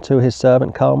said unto his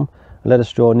servant, Come, let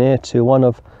us draw near to one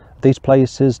of these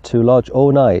places to lodge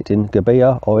all night, in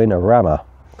Gibeah or in Ramah.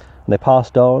 And they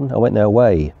passed on and went their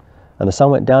way. And the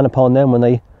sun went down upon them when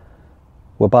they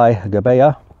were by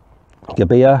Gibeah,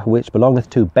 which belongeth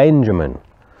to Benjamin.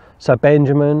 So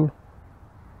Benjamin,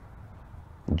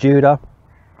 Judah,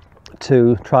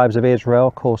 2 tribes of Israel.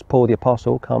 Of course, Paul the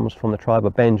Apostle comes from the tribe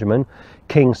of Benjamin.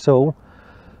 King Saul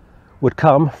would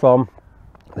come from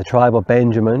the tribe of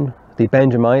Benjamin. The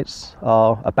Benjamites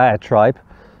are a bad tribe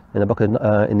in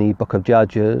the book of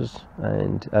Judges,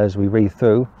 and as we read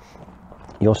through,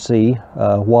 you'll see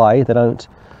why they don't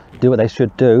do what they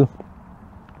should do.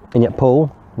 And yet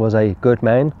Paul was a good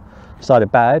man,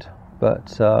 started bad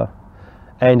but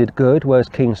ended good, whereas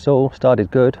King Saul started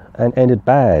good and ended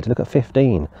bad. Look at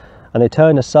 15. And they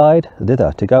turned aside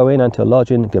thither to go in unto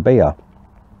lodge in Gibeah.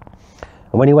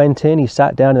 And when he went in, he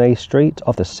sat down in a street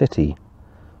of the city,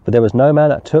 for there was no man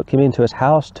that took him into his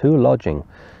house to lodging.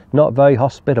 Not very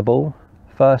hospitable.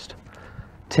 1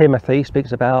 Timothy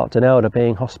speaks about an elder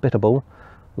being hospitable,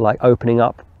 like opening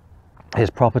up his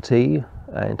property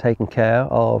and taking care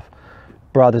of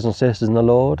brothers and sisters in the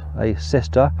Lord. A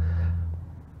sister,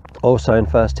 also in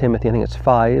 1 Timothy, I think it's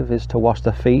 5, is to wash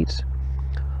the feet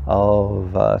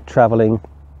of travelling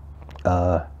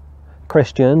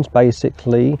Christians,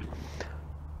 basically.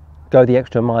 Go the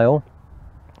extra mile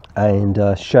and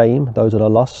shame those that are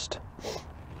lost.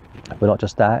 But not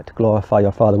just that, glorify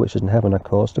your Father which is in heaven, of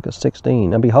course. Look at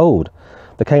 16. And behold,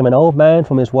 there came an old man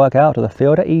from his work out to the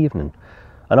field at evening.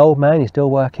 An old man, he's still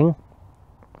working.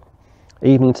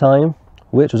 Evening time,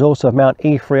 which was also of Mount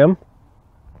Ephraim.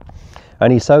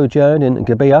 And he sojourned in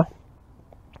Gibeah.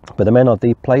 But the men of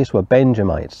the place were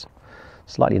Benjamites.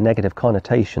 Slightly negative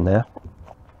connotation there.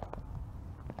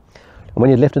 And when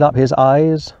he had lifted up his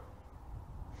eyes,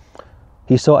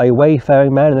 he saw a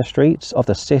wayfaring man in the streets of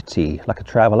the city, like a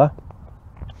traveller.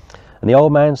 And the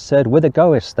old man said, Whither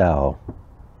goest thou?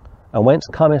 And whence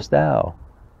comest thou?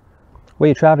 Where are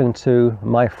you travelling to,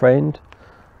 my friend?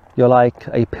 You're like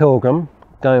a pilgrim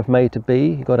going from A to B.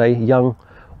 You've got a young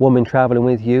woman travelling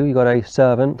with you. You've got a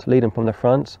servant leading from the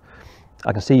front.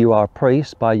 I can see you are a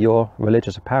priest by your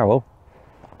religious apparel.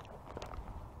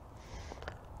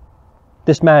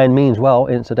 This man means well,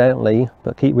 incidentally,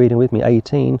 but keep reading with me,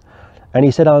 18. And he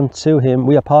said unto him,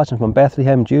 we are parting from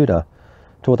Bethlehem, Judah,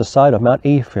 toward the side of Mount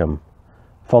Ephraim.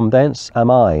 From thence am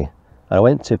I. And I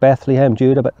went to Bethlehem,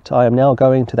 Judah, but I am now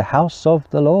going to the house of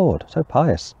the Lord. So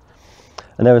pious.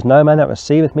 And there is no man that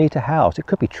receiveth me to house. It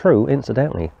could be true,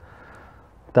 incidentally,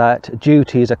 that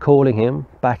duties are calling him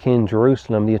back in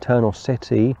Jerusalem, the eternal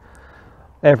city.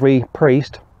 Every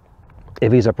priest,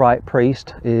 if he's a bright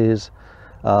priest, is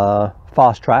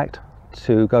fast-tracked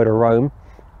to go to Rome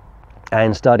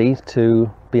and study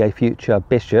to be a future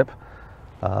bishop.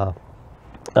 And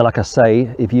like I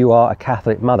say, if you are a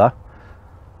Catholic mother,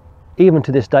 even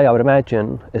to this day, I would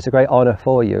imagine it's a great honour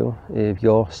for you if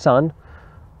your son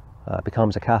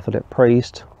becomes a Catholic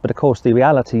priest. But of course, the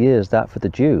reality is that for the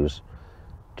Jews,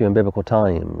 during biblical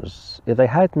times, if they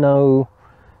had no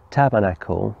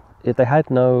tabernacle, if they had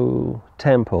no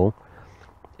temple,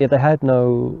 if they had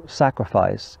no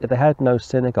sacrifice, if they had no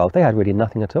synagogue, they had really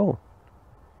nothing at all.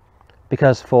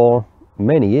 Because for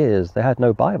many years they had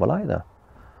no Bible either.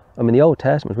 I mean, the Old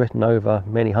Testament was written over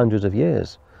many hundreds of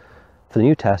years. For the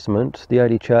New Testament, the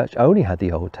early church only had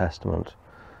the Old Testament.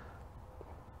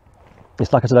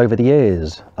 It's like I said, over the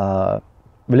years,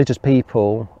 religious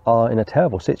people are in a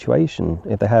terrible situation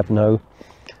if they have no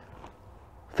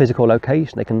physical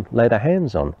location they can lay their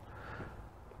hands on.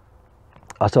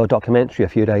 I saw a documentary a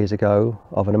few days ago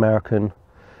of an American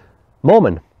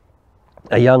Mormon,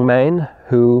 a young man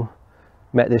who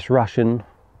met this Russian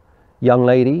young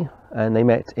lady, and they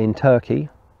met in Turkey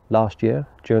last year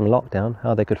during lockdown.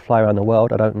 How they could fly around the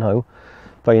world, I don't know.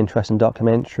 Very interesting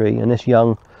documentary. And this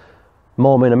young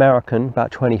Mormon American,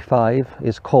 about 25,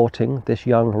 is courting this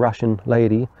young Russian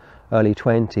lady, early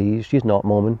 20s. She's not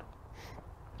Mormon.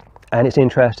 And it's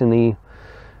interesting, the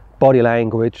body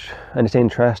language, and it's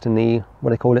interesting, the, what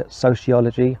they call it,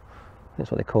 sociology.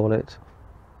 That's what they call it.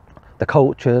 The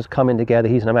cultures coming together.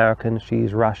 He's an American,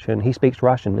 she's Russian. He speaks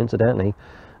Russian, incidentally,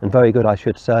 and very good, I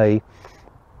should say.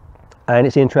 And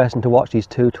it's interesting to watch these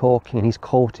two talking, and he's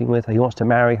courting with her. He wants to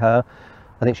marry her.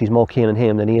 I think she's more keen on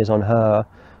him than he is on her.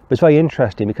 But it's very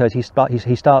interesting because he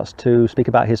starts to speak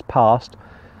about his past.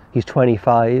 He's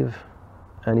 25,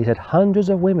 and he's had hundreds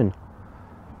of women.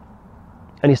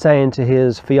 And he's saying to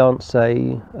his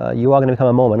fiancée, you are going to become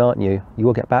a Mormon, aren't you? You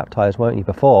will get baptized, won't you,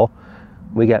 before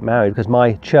we get married? Because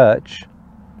my church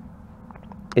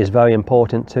is very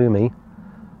important to me.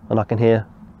 And I can hear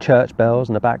church bells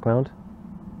in the background.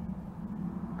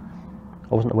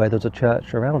 I wasn't aware there was a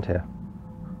church around here.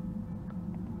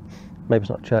 Maybe it's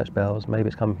not church bells, maybe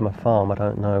it's coming from a farm, I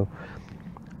don't know.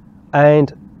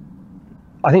 And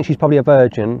I think she's probably a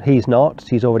virgin. He's not.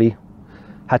 She's already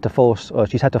had to force, or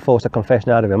she's had to force a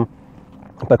confession out of him.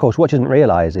 But of course, what she doesn't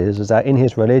realise is that in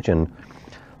his religion,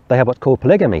 they have what's called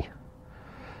polygamy,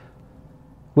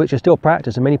 which is still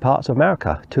practiced in many parts of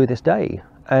America to this day.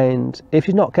 And if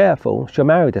she's not careful, she'll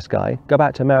marry this guy, go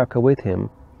back to America with him,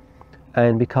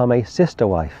 and become a sister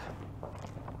wife.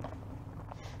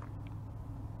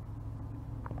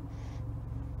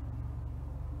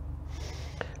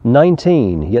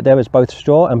 "19. Yet there is both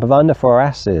straw and provender for our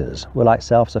asses. We're like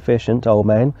self-sufficient old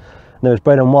men. And there is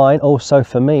bread and wine also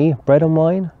for me." Bread and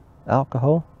wine?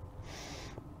 Alcohol?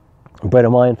 Bread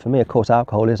and wine for me. Of course,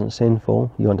 alcohol isn't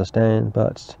sinful, you understand,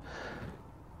 but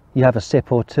you have a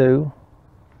sip or two,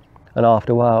 and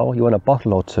after a while, you want a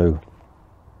bottle or two.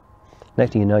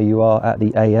 Next thing you know, you are at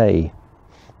the AA.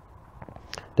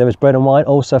 "There is bread and wine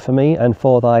also for me, and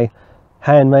for thy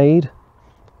handmaid,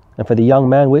 and for the young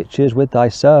man which is with thy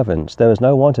servants. There is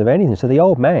no want of anything." So the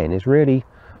old man is really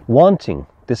wanting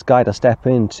this guy to step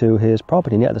into his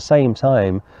property, and yet at the same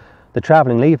time, the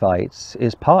travelling Levites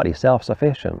is partly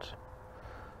self-sufficient.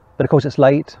 But of course, it's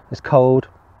late, it's cold,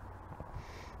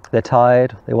 they're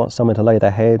tired, they want someone to lay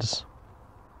their heads.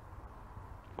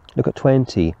 Look at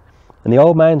 20. "And the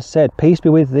old man said, Peace be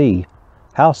with thee.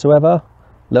 Howsoever,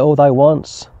 let all thy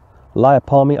wants lie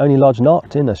upon me, only lodge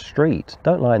not in the street."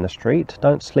 Don't lie in the street,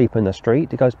 don't sleep in the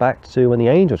street. It goes back to when the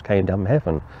angels came down from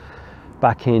heaven.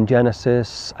 Back in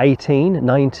Genesis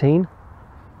 18:19,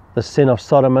 the sin of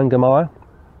Sodom and Gomorrah.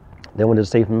 They wanted to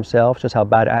see for themselves just how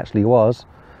bad it actually was.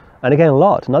 And again,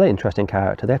 Lot, another interesting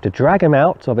character. They have to drag him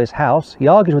out of his house. He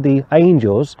argues with the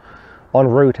angels en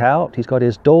route out. He's got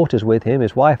his daughters with him.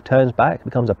 His wife turns back,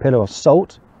 becomes a pillar of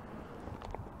salt.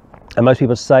 And most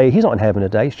people say, he's not in heaven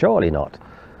today. Surely not.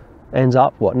 ends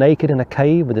up, what, naked in a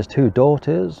cave with his 2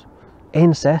 daughters,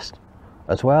 incest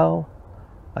as well,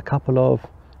 a couple of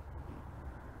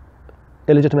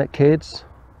illegitimate kids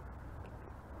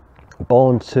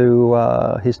born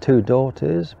to his 2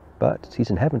 daughters, but he's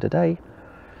in heaven today.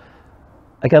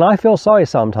 Again, I feel sorry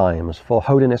sometimes for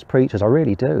holiness preachers, I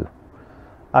really do.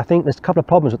 I think there's a couple of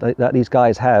problems that these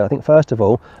guys have. I think first of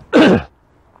all,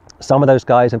 some of those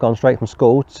guys have gone straight from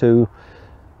school to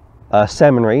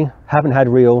seminary, haven't had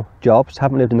real jobs,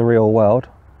 haven't lived in the real world,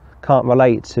 can't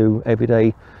relate to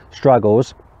everyday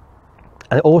struggles.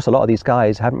 And also a lot of these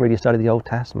guys haven't really studied the Old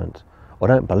Testament, or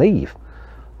don't believe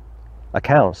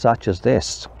accounts such as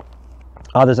this.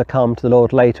 Others have come to the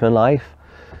Lord later in life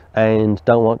and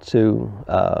don't want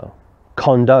to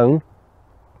condone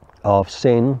of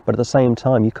sin, but at the same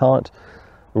time you can't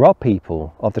rob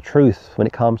people of the truth when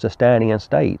it comes to standing in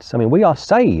states. I mean, we are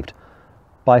saved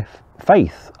by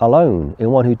faith alone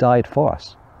in one who died for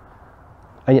us,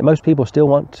 and yet most people still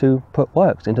want to put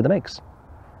works into the mix.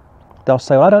 They'll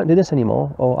say, well, I don't do this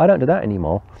anymore, or I don't do that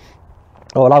anymore,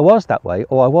 or well, I was that way,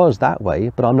 or I was that way,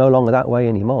 but I'm no longer that way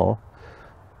anymore.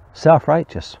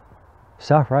 Self-righteous,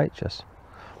 self-righteous,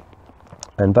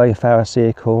 and very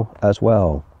pharisaical as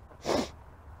well.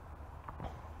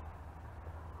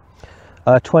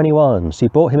 21. So he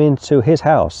brought him into his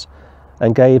house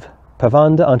and gave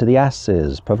provender unto the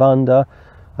asses. Provender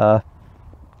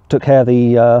took care of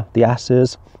the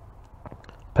asses,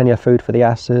 plenty of food for the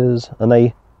asses, and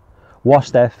they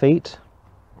washed their feet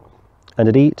and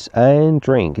did eat and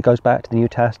drink. It goes back to the New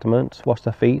Testament, wash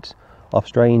the feet of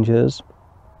strangers.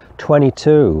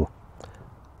 22.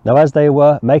 Now as they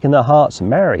were making their hearts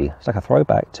merry, it's like a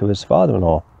throwback to his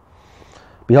father-in-law,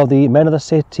 behold, the men of the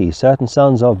city, certain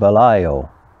sons of Belial,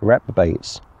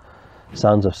 reprobates,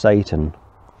 sons of Satan,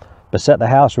 beset the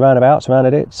house round about,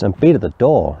 surrounded it, and beat at the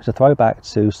door. It's a throwback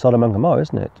to Sodom and Gomorrah,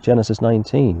 isn't it? Genesis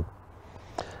 19.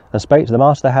 And spake to the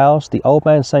master of the house, the old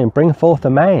man, saying, bring forth the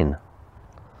man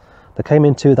that came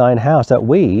into thine house, that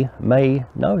we may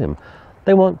know him.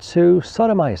 They want to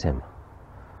sodomize him.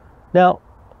 Now,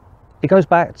 it goes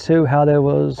back to how there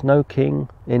was no king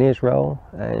in Israel,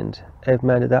 and every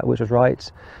man did that which was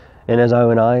right in his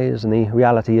own eyes. And the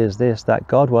reality is this, that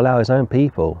God will allow his own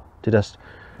people to just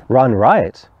run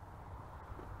riot.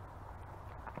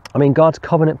 I mean, God's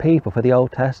covenant people for the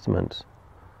Old Testament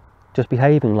just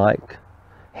behaving like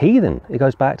heathen. It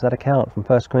goes back to that account from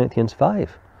 1 Corinthians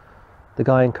 5. The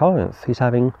guy in Corinth, he's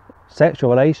having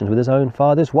sexual relations with his own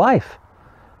father's wife,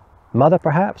 mother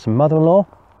perhaps, mother-in-law.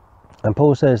 And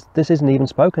Paul says this isn't even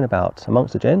spoken about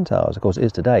amongst the Gentiles. Of course it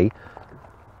is today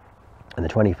in the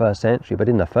 21st century, but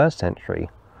in the first century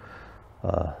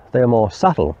they are more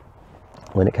subtle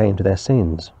when it came to their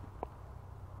sins.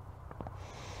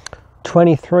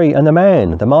 23. And the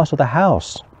man, the master of the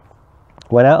house,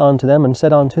 went out unto them and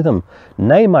said unto them,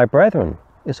 nay, my brethren.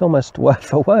 It's almost word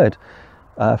for word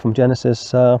from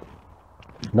Genesis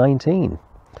 19.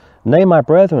 Nay, my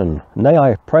brethren, nay,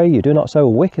 I pray you, do not so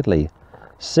wickedly,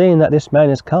 seeing that this man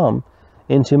is come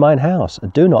into mine house.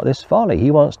 Do not this folly.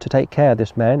 He wants to take care of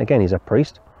this man. Again, he's a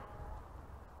priest.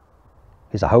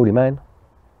 He's a holy man.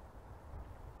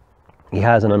 He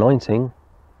has an anointing.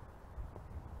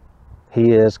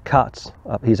 He is cut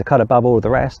up. He's a cut above all of the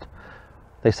rest.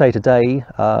 They say today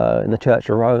in the Church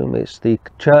of Rome, it's the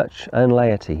church and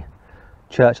laity.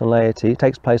 Church and laity. It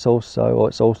takes place also, or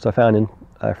it's also found in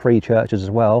free churches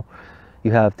as well.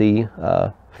 You have the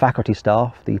faculty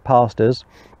staff, the pastors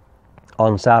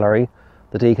on salary,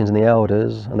 the deacons and the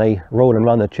elders, and they rule and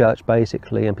run the church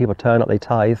basically, and people turn up, they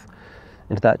tithe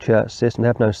into that church system. They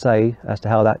have no say as to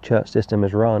how that church system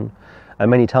is run,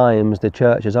 and many times the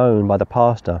church is owned by the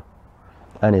pastor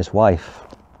and his wife.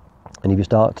 And if you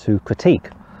start to critique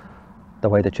the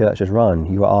way the church is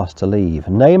run, you are asked to leave.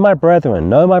 Nay, my brethren,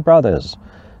 no, my brothers,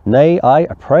 nay, I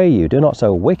pray you, do not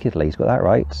so wickedly. He's got that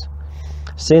right.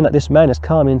 Seeing that this man is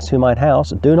come into mine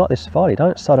house, do not this folly.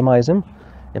 Don't sodomize him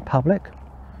in public.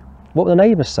 What will the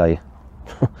neighbours say?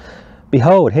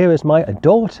 Behold, here is my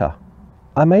daughter,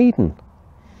 a maiden,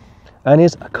 and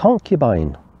is a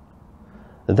concubine.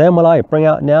 Then will I bring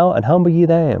out now and humble ye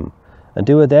them, and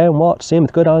do with them what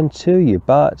seemeth good unto you.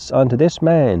 But unto this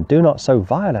man do not so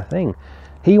vile a thing.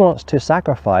 He wants to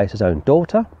sacrifice his own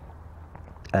daughter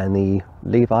and the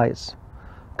Levite's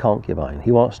concubine.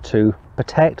 He wants to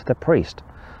protect the priest.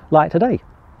 Like today,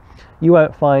 you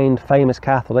won't find famous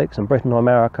Catholics in Britain or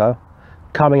America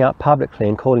coming out publicly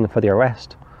and calling for the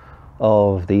arrest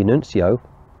of the nuncio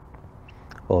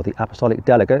or the apostolic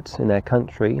delegate in their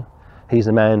country. He's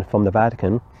the man from the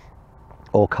Vatican,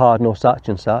 or cardinal such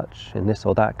and such in this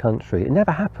or that country. It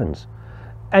never happens.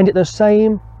 And yet the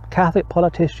same Catholic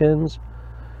politicians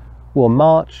will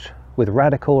march with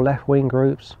radical left-wing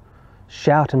groups,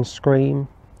 shout and scream,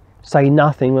 say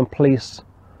nothing when police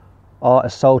are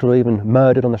assaulted or even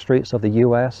murdered on the streets of the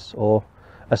US, or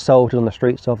assaulted on the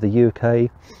streets of the UK,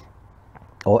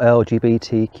 or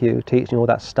LGBTQ, teaching all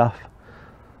that stuff,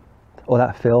 all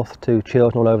that filth to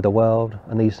children all over the world,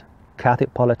 and these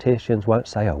Catholic politicians won't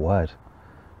say a word.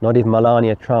 Not even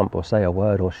Melania Trump will say a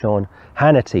word, or Sean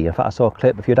Hannity. In fact, I saw a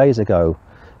clip a few days ago,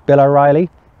 Bill O'Reilly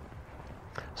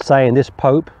saying this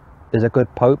Pope is a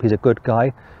good Pope, he's a good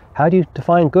guy. How do you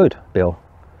define good, Bill?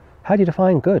 How do you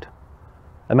define good?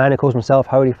 A man who calls himself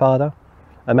Holy Father?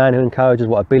 A man who encourages,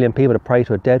 what, 1 billion people to pray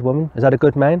to a dead woman? Is that a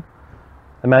good man?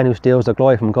 A man who steals the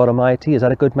glory from God Almighty? Is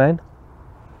that a good man?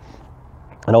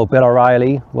 And old Bill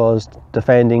O'Reilly was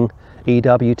defending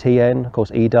EWTN. Of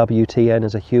course, EWTN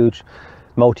is a huge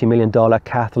multi-million-dollar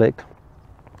Catholic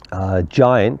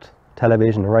giant,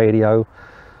 television, radio,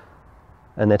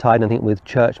 and they're tied, I think, with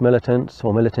church militants,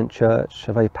 or militant church,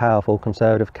 a very powerful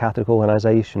conservative Catholic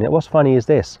organisation. Yet what's funny is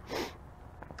this: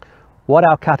 what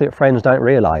our Catholic friends don't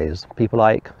realise, people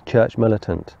like church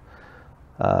militant,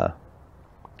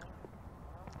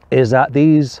 is that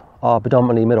these are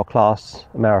predominantly middle-class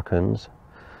Americans.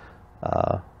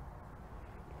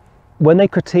 When they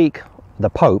critique the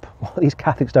Pope, what these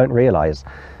Catholics don't realise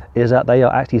is that they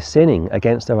are actually sinning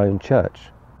against their own church.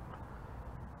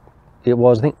 It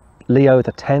was, I think, Leo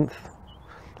the 10th,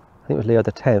 I think it was Leo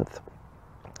the 10th,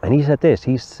 and he said this,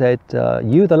 he said,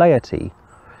 you, the laity,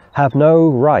 have no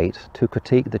right to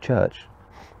critique the church.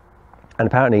 And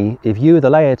apparently, if you,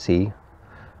 the laity,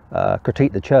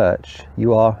 critique the church,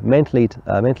 you are mentally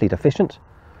deficient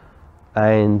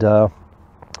and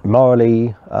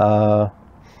morally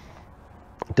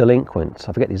delinquent.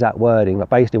 I forget the exact wording, but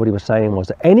basically what he was saying was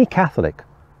that any Catholic,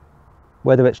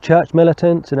 whether it's church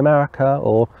militants in America,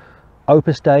 or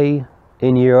Opus Dei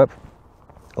in Europe,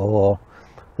 or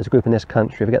there's a group in this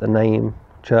country, I forget the name,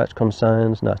 Church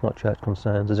Concerns, no, it's not Church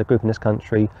Concerns, there's a group in this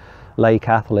country, lay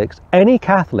Catholics, any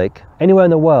Catholic anywhere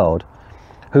in the world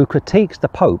who critiques the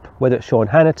Pope, whether it's Sean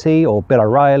Hannity or Bill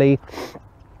O'Reilly,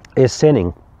 is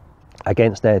sinning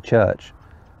against their church.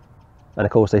 And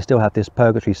of course they still have this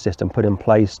purgatory system put in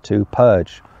place to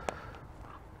purge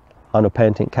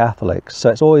unrepentant Catholics. So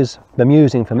it's always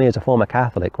amusing for me as a former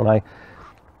Catholic when I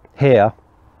hear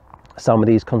some of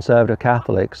these conservative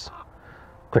Catholics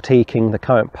critiquing the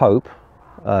current Pope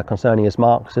concerning his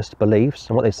Marxist beliefs,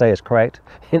 and what they say is correct,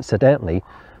 incidentally,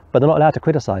 but they're not allowed to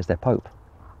criticise their Pope.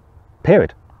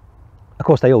 Period. Of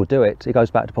course they all do it. It goes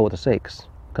back to Paul VI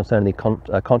concerning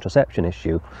the contraception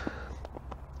issue.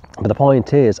 But the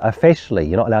point is, officially,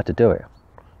 you're not allowed to do it.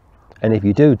 And if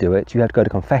you do it, you have to go to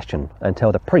confession and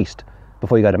tell the priest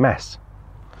before you go to Mass.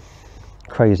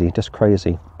 Crazy, just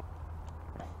crazy.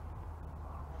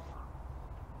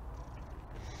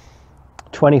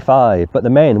 25, but the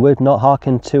men would not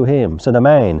hearken to him. So the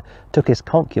man took his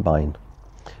concubine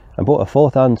and brought her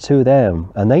forth unto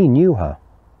them, and they knew her.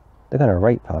 They're going to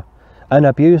rape her, and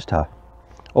abused her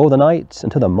all the nights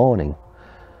until the morning.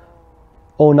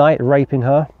 All night raping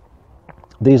her.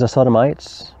 These are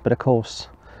sodomites, but of course,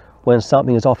 when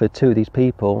something is offered to these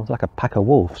people, it's like a pack of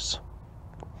wolves.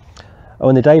 And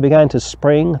when the day began to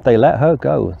spring, they let her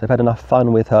go. They've had enough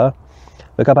fun with her.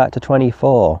 We go back to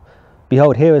 24.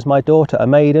 Behold, here is my daughter, a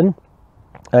maiden,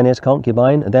 and his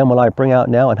concubine. And then will I bring out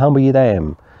now, and humble you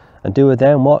them, and do with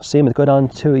them what seemeth good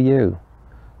unto you.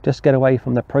 Just get away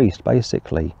from the priest,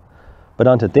 basically. But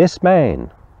unto this man,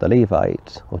 the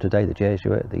Levite, or today the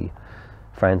Jesuit, the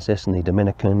Franciscan, the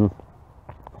Dominican,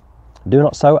 do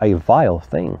not so a vile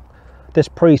thing. This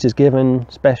priest is given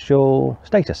special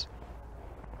status.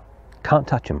 Can't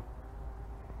touch him.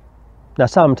 Now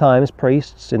sometimes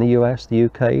priests in the US, the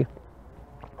UK,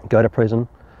 go to prison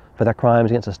for their crimes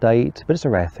against the state, but it's a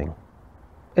rare thing.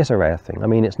 It's a rare thing. I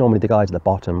mean, it's normally the guys at the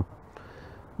bottom.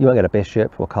 You won't get a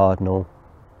bishop or cardinal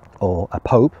or a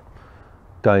pope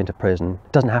going to prison.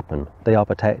 It doesn't happen. They are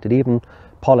protected. Even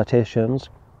politicians.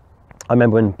 I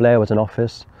remember when Blair was in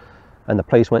office and the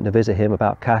police went to visit him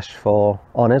about cash for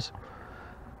honours,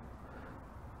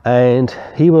 and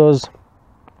he was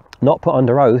not put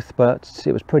under oath, but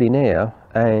it was pretty near,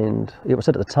 and it was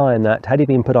said at the time that had he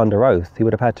been put under oath, he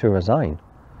would have had to resign.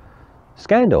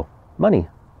 Scandal, money.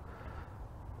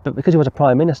 But because he was a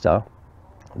Prime Minister,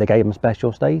 they gave him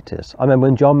special status. I remember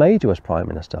when John Major was Prime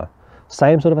Minister,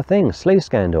 same sort of a thing, sleaze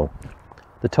scandal.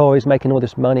 The Tories making all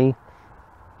this money,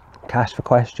 cash for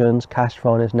questions, cash for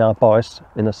honours. Now Boris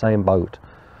in the same boat.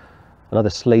 Another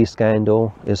sleaze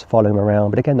scandal is following him around.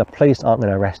 But again, the police aren't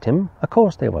going to arrest him. Of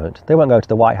course they won't. They won't go to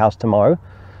the White House tomorrow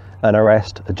and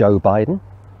arrest Joe Biden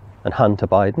and Hunter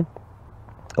Biden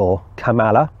or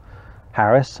Kamala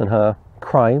Harris and her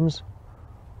crimes,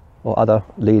 or other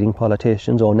leading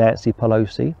politicians, or Nancy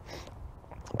Pelosi,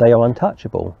 they are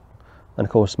untouchable. And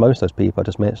of course, most of those people I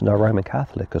just mentioned are Roman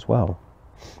Catholic as well.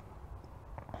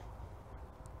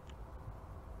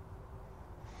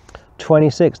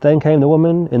 26. Then came the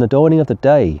woman in the dawning of the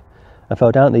day, and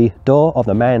fell down at the door of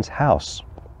the man's house,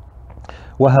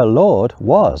 where her Lord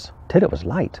was, till it was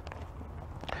light.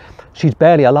 She's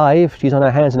barely alive. She's on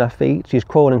her hands and her feet. She's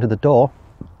crawling to the door.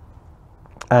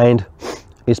 And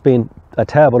it's been a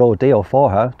terrible ordeal for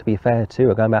her, to be fair to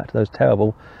her, going back to those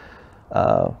terrible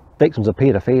victims of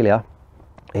paedophilia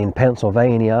in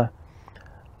Pennsylvania.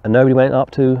 And nobody went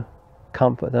up to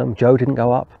comfort them. Joe didn't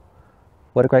go up.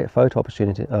 What a great photo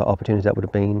opportunity that would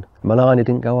have been. Melania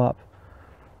didn't go up.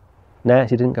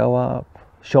 Nancy didn't go up.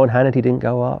 Sean Hannity didn't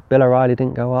go up. Bill O'Reilly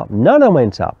didn't go up. None of them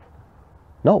went up.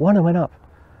 Not one of them went up.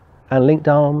 And linked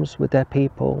arms with their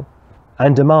people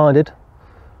and demanded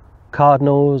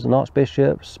cardinals and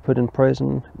archbishops put in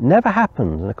prison. Never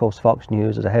happened. And of course, Fox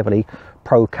News is a heavily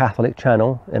pro-Catholic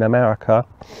channel in America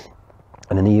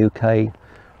and in the UK.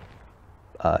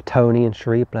 Tony and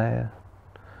Cherie Blair,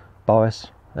 Boris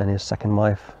and his second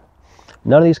wife.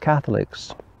 None of these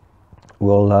Catholics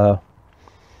will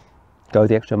go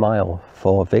the extra mile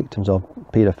for victims of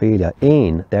paedophilia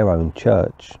in their own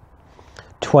church.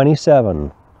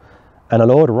 27. And the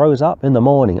Lord rose up in the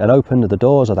morning and opened the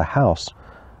doors of the house,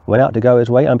 went out to go his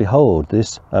way, and behold,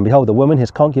 the woman,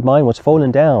 his concubine, was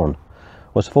fallen down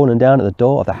at the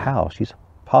door of the house. She's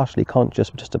partially conscious,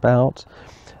 just about,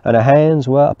 and her hands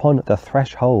were upon the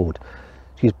threshold.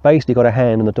 She's basically got her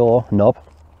hand on the door knob.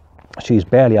 She's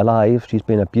barely alive. She's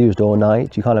been abused all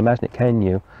night. You can't imagine it, can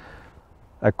you?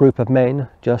 A group of men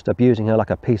just abusing her like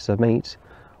a piece of meat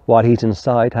while he's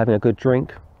inside having a good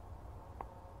drink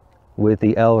with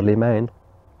the elderly man,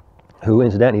 who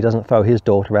incidentally doesn't throw his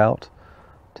daughter out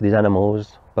to these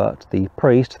animals, but the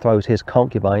priest throws his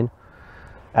concubine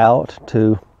out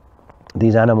to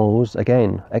these animals,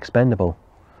 again expendable.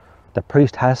 The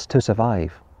priest has to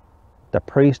survive. The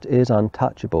priest is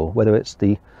untouchable, whether it's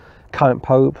the current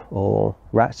Pope or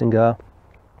Ratzinger,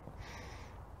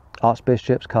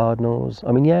 archbishops, cardinals.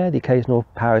 I mean, yeah, the occasional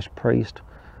parish priest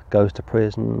goes to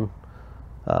prison,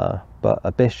 but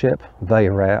a bishop, very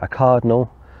rare. A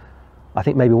cardinal, I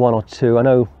think maybe one or two. I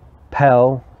know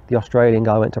Pell, the Australian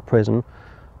guy, went to prison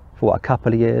for what, a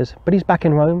couple of years, but he's back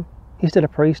in Rome. He's still a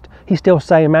priest. He's still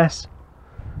saying mass.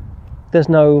 There's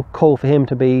no call for him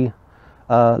to be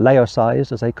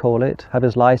laicized, as they call it, have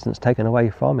his license taken away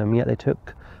from him, yet they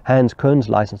took Hans Kuhn's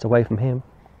license away from him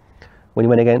when he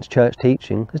went against church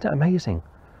teaching. Isn't that amazing?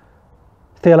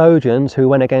 Theologians who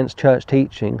went against church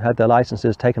teaching had their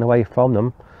licenses taken away from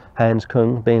them, Hans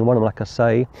Kuhn being one of them, like I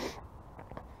say.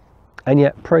 And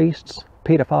yet priests,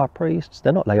 paedophile priests,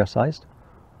 they're not laicized.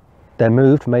 They're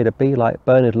moved from A to B, like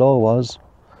Bernard Law was,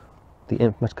 the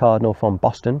infamous cardinal from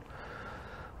Boston,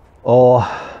 or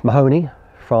Mahoney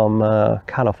from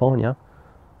California,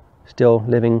 still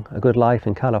living a good life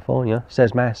in California,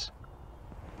 says mass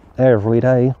every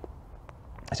day.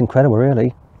 It's incredible,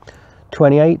 really.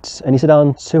 28. And he said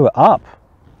unto her, Up,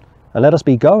 and let us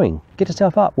be going. Get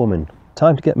yourself up, woman.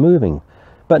 Time to get moving.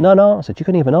 But none answered. You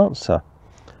couldn't even answer.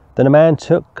 Then a man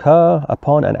took her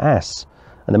upon an ass,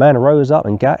 and the man rose up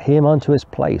and gat him unto his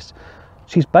place.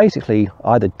 She's basically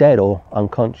either dead or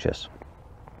unconscious.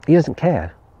 He doesn't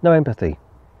care. No empathy.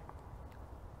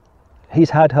 He's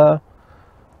had her.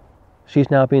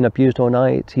 She's now been abused all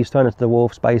night. He's thrown her to the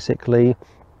wolves, basically.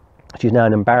 She's now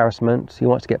an embarrassment. He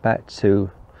wants to get back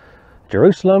to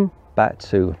Jerusalem, back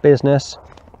to business.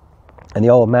 And the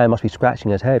old man must be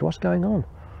scratching his head. What's going on?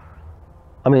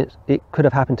 I mean, it could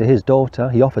have happened to his daughter.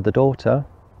 He offered the daughter.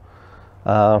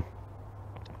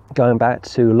 Going back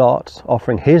to Lot,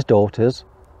 offering his daughters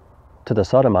to the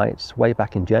Sodomites way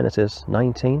back in Genesis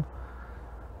 19.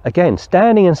 Again,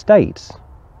 standing in states,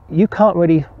 you can't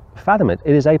really fathom it.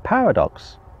 It is a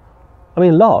paradox. I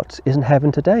mean, Lot is in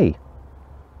heaven today.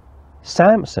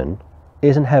 Samson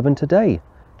is in heaven today.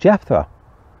 Jephthah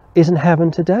is in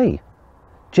heaven today.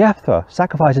 Jephthah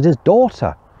sacrifices his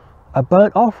daughter, a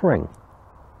burnt offering.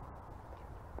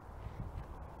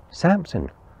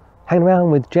 Samson hanging around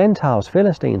with Gentiles,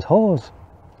 Philistines, whores,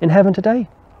 in heaven today.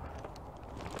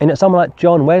 And yet someone like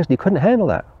John Wesley couldn't handle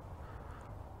that.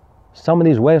 Some of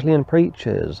these Wesleyan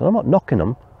preachers, and I'm not knocking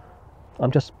them,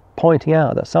 I'm just pointing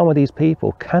out that some of these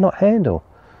people cannot handle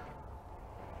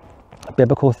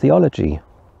biblical theology.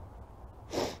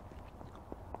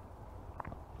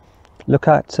 Look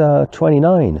at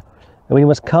 29. And when he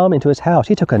was come into his house,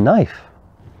 he took a knife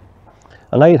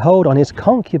and laid hold on his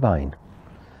concubine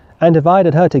and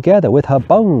divided her together with her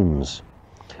bones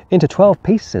into 12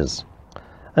 pieces.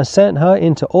 and sent her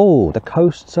into all the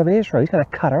coasts of Israel. He's going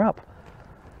to cut her up.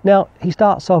 Now, he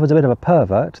starts off as a bit of a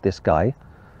pervert, this guy.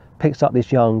 Picks up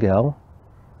this young girl.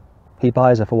 He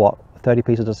buys her for what, 30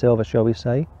 pieces of silver, shall we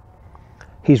say.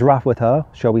 He's rough with her,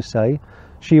 shall we say.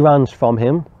 She runs from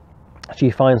him.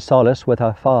 She finds solace with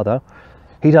her father.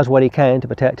 He does what he can to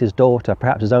protect his daughter,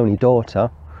 perhaps his only daughter.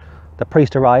 The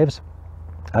priest arrives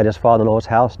at his father-in-law's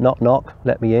house. Knock, knock,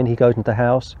 let me in. He goes into the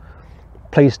house.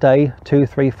 Please stay 2,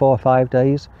 3, 4, 5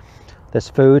 days. There's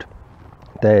food.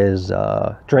 There's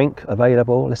drink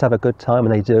available. Let's have a good time.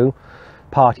 And they do.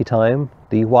 Party time.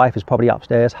 The wife is probably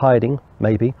upstairs hiding,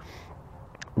 maybe.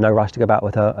 No rush to go back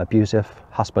with her abusive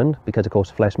husband, because of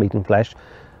course flesh meeting flesh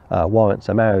warrants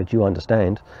a marriage, you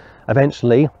understand.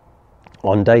 Eventually,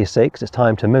 on day 6, it's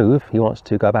time to move. He wants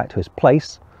to go back to his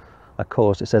place. Of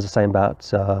course, it says the same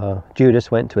about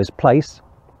Judas went to his place.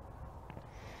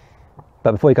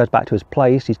 But before he goes back to his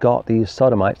place, he's got these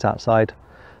sodomites outside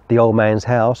the old man's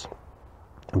house,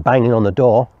 banging on the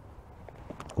door,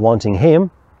 wanting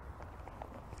him,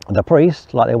 the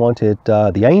priest, like they wanted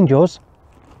the angels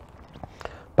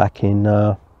back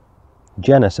in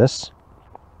Genesis.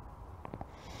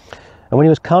 And when he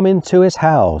was coming to his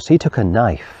house, he took a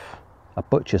knife, a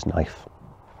butcher's knife.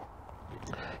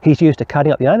 He's used to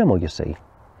cutting up the animal, you see.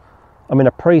 I mean,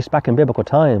 a priest back in biblical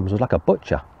times was like a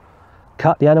butcher.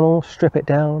 Cut the animal, strip it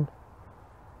down.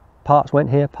 Parts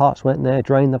went here, parts went there,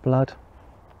 drain the blood.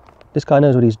 This guy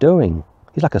knows what he's doing.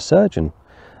 He's like a surgeon.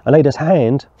 And laid his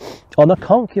hand on the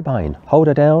concubine, hold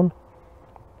her down,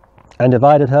 and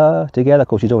divided her together. Of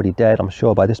course, she's already dead, I'm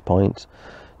sure, by this point.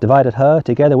 Divided her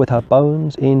together with her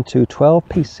bones into 12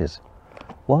 pieces.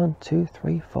 1, 2,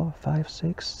 3, 4, 5,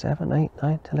 6, 7, 8,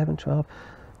 9, 10, 11, 12.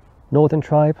 Northern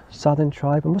tribe, southern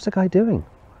tribe. And what's the guy doing?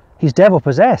 He's devil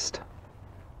possessed.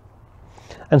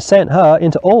 And sent her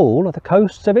into all of the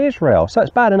coasts of Israel. So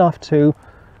it's bad enough to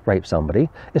rape somebody.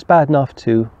 It's bad enough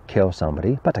to kill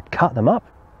somebody. But to cut them up.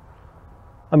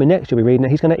 I mean, next you'll be reading that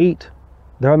he's going to eat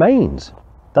the remains.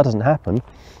 That doesn't happen.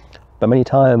 But many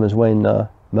times when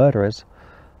murderers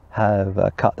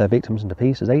have cut their victims into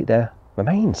pieces, they eat their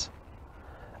remains.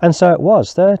 And so it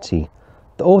was, 30.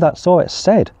 All that saw it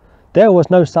said, there was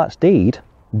no such deed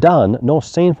done nor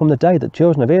seen from the day that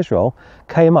children of Israel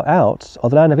came up out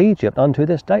of the land of Egypt unto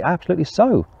this day. Absolutely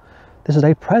so. This is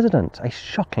a president, a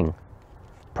shocking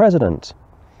president.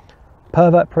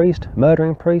 Pervert priest,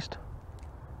 murdering priest,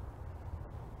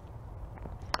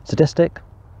 sadistic,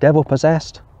 devil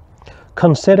possessed.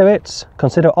 Consider it,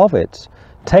 consider of it,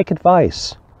 take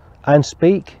advice and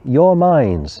speak your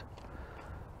minds.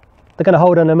 They're going to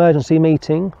hold an emergency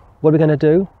meeting. What are we going to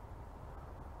do?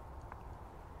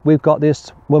 We've got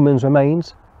this woman's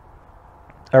remains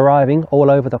arriving all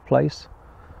over the place.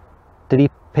 Did he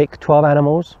pick 12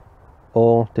 animals,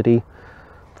 or did he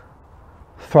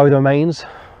throw the remains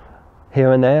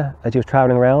here and there as he was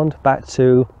travelling around back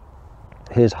to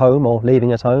his home, or leaving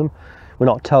his home? We're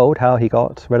not told how he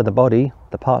got rid of the body,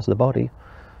 the parts of the body.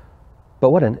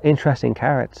 But what an interesting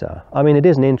character. I mean, it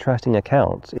is an interesting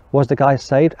account. Was the guy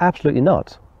saved? Absolutely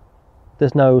not.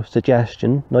 There's no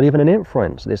suggestion, not even an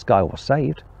inference, this guy was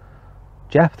saved.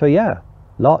 Jephthah, yeah.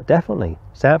 Lot, definitely.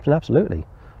 Samson, absolutely.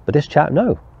 But this chap,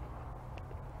 no.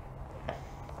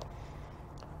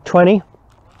 20.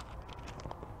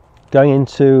 Going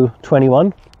into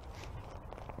 21.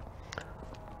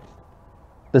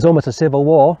 There's almost a civil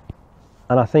war.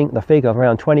 And I think the figure of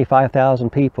around 25,000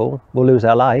 people will lose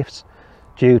their lives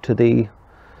due to the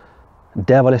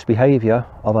devilish behaviour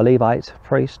of a Levite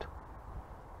priest.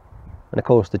 And of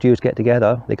course the Jews get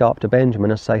together, they go up to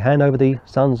Benjamin and say, hand over the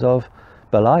sons of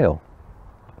Belial.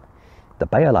 The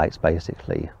Baalites,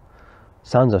 basically.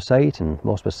 Sons of Satan,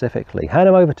 more specifically. Hand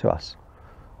them over to us.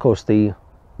 Of course the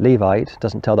Levite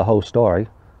doesn't tell the whole story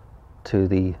to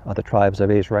the other tribes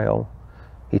of Israel.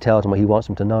 He tells them what he wants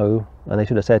them to know, and they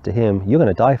should have said to him, you're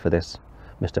going to die for this,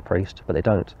 Mr. Priest, but they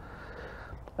don't.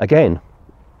 Again,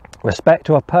 respect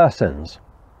to our persons.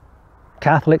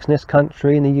 Catholics in this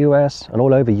country, in the US, and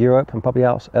all over Europe, and probably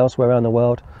elsewhere around the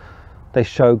world, they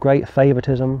show great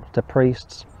favoritism to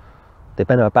priests. They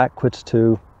bend over backwards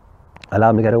to allow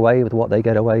them to get away with what they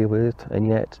get away with, and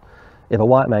yet, if a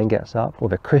white man gets up, or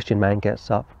if a Christian man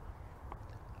gets up,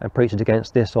 and preaches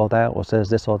against this or that, or says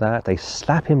this or that, they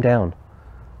slap him down.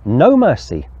 No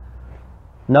mercy.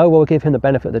 No, we'll give him the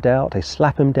benefit of the doubt. They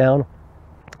slap him down.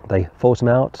 They force him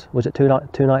out. Was it two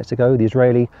nights ago? The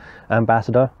Israeli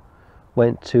ambassador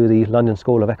went to the London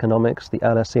School of Economics, the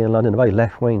LSE in London, a very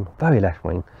left-wing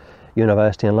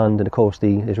university in London. Of course,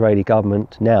 the Israeli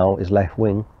government now is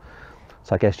left-wing,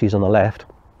 so I guess she's on the left.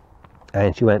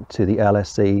 And she went to the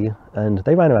LSE, and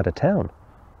they ran her out of town.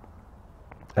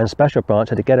 and Special Branch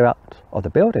had to get her out of the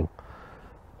building,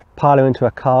 pile her into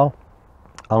a car,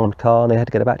 armed car, and they had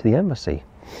to get her back to the embassy.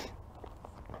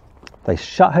 They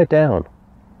shut her down.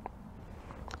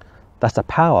 That's the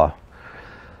power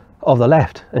of the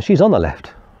left, and she's on the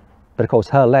left. But of course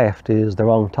her left is the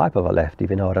wrong type of a left, if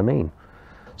you know what I mean.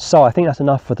 So I think that's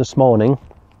enough for this morning.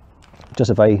 Just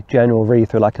a very general read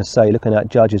through, like I say, looking at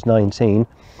Judges 19.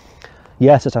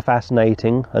 Yes, it's a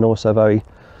fascinating and also very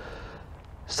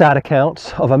sad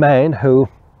account of a man who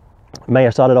may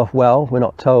have started off well, we're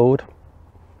not told,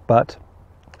 but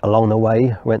along the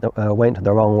way went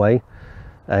the wrong way.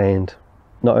 And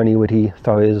not only would he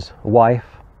throw his wife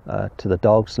to the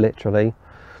dogs, literally,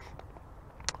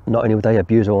 not only would they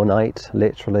abuse her all night,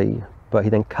 literally, but he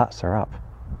then cuts her up,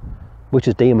 which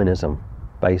is demonism,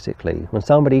 basically. When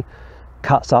somebody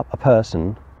cuts up a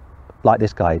person, like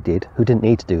this guy did, who didn't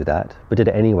need to do that, but did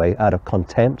it anyway out of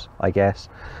contempt, I guess,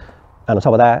 and on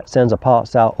top of that, sends the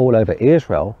parts out all over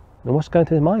Israel, then what's going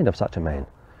through the mind of such a man?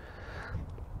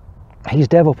 He's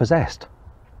devil possessed.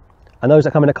 And those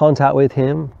that come into contact with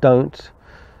him don't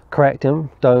correct him,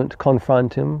 don't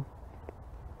confront him,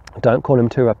 don't call him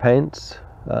to repent.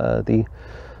 The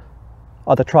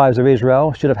other tribes of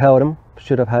Israel should have held him,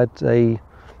 should have had a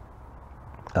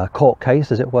court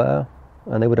case, as it were,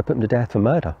 and they would have put him to death for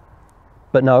murder.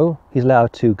 But no, he's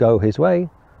allowed to go his way.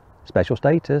 Special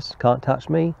status, can't touch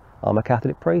me. I'm a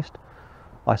Catholic priest.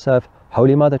 I serve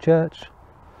Holy Mother Church.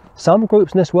 Some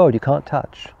groups in this world you can't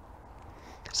touch.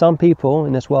 Some people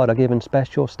in this world are given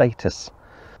special status.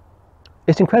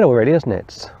 It's incredible, really, isn't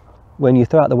it? When you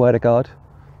throw out the Word of God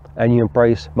and you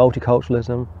embrace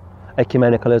multiculturalism,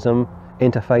 ecumenicalism,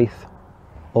 interfaith,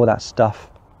 all that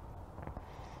stuff,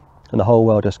 and the whole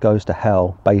world just goes to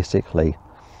hell, basically.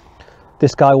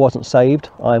 This guy wasn't saved,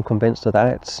 I'm convinced of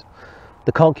that.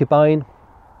 The concubine,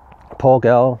 poor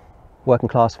girl, working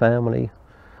class family,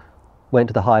 went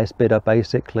to the highest bidder,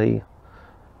 basically,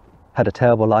 had a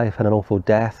terrible life and an awful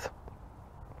death.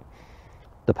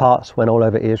 The parts went all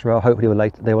over Israel. Hopefully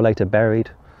they were later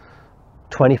buried.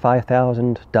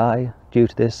 25,000 die due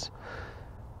to this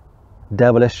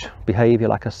devilish behaviour,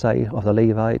 like I say, of the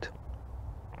Levite.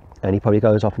 And he probably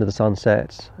goes off into the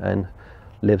sunset and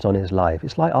lives on his life.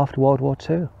 It's like after World War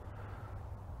II.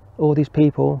 All these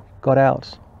people got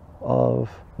out of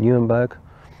Nuremberg.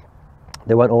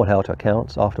 They weren't all held to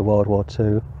account after World War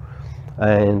II.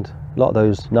 And a lot of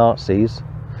those Nazis,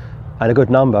 and a good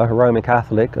number, Roman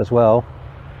Catholic as well,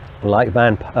 like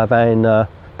Van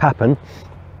Papen,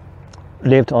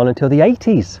 lived on until the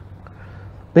 80s.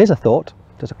 But here's a thought,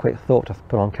 just a quick thought to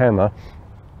put on camera.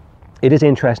 It is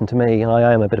interesting to me, and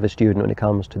I am a bit of a student when it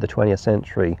comes to the 20th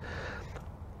century.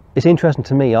 It's interesting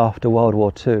to me after World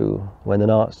War II, when the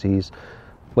Nazis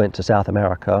went to South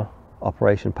America,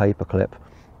 Operation Paperclip,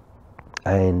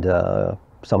 and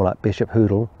someone like Bishop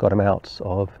Hoodle got them out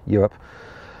of Europe,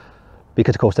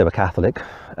 because of course they were Catholic,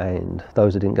 and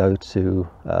those that didn't go to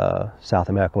South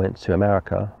America went to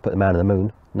America, put the man on the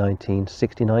moon,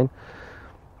 1969.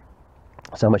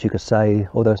 So much you could say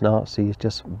all those Nazis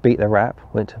just beat their rap,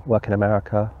 went to work in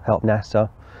America, helped NASA.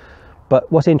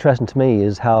 But what's interesting to me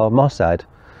is how Mossad,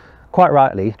 quite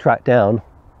rightly, tracked down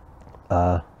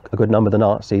a good number of the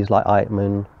Nazis, like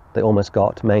Eichmann. They almost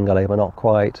got Mengele, but not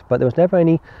quite. But there was never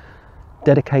any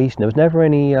dedication, there was never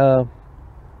any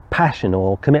passion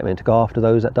or commitment to go after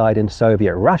those that died in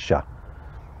Soviet Russia.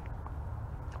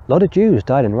 A lot of Jews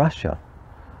died in Russia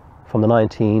from the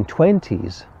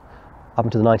 1920s up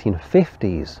into the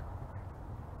 1950s.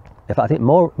 In fact, I think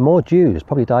more Jews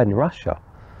probably died in Russia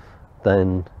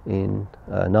than in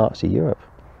Nazi Europe.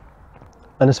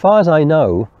 And as far as I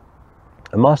know,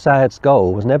 Mossad's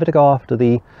goal was never to go after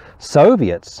the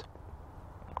Soviets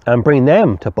and bring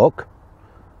them to book,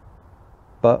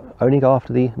 but only go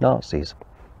after the Nazis.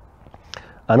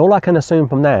 And all I can assume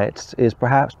from that is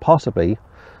perhaps, possibly,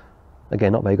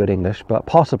 again, not very good English, but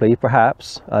possibly,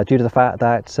 perhaps, due to the fact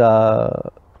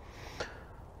that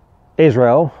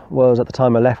Israel was at the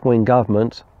time a left-wing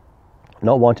government,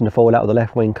 not wanting to fall out with a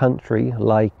left-wing country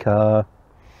like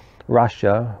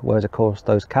Russia, whereas of course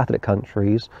those Catholic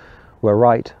countries were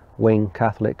right-wing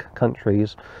Catholic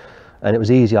countries, and it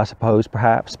was easy, I suppose,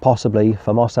 perhaps, possibly,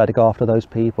 for Mossad to go after those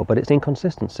people. But it's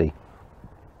inconsistency.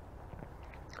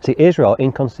 See, Israel,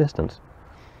 inconsistent.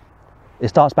 It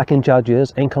starts back in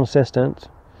Judges, inconsistent,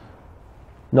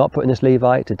 not putting this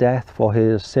Levite to death for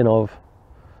his sin of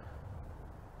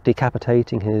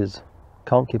decapitating his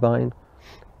concubine.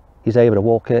 He's able to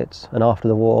walk it, and after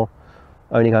the war,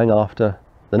 only going after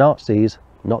the Nazis,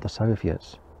 not the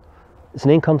Soviets. It's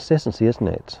an inconsistency, isn't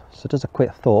it? So just a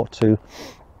quick thought to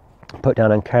put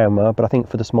down on camera, but I think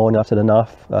for this morning I've said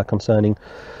enough concerning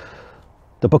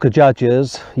The book of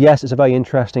Judges, yes, it's a very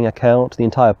interesting account. The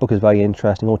entire book is very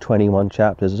interesting, all 21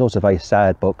 chapters. It's also a very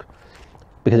sad book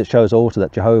because it shows also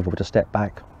that Jehovah would just step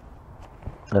back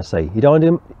and say, you don't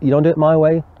do it my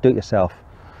way, do it yourself.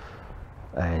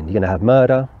 And you're going to have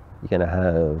murder, you're going to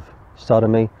have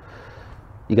sodomy,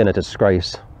 you're going to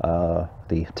disgrace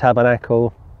the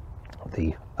tabernacle,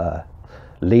 the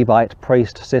Levite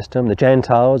priest system. The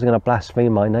Gentiles are going to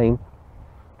blaspheme my name.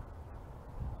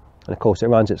 And of course it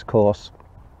runs its course,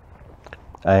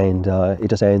 and it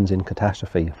just ends in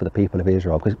catastrophe for the people of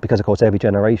Israel, because of course every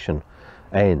generation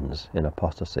ends in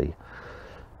apostasy.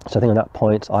 So I think on that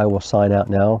point I will sign out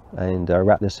now and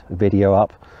wrap this video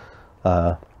up,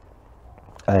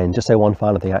 and just say one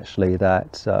final thing actually,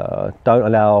 that don't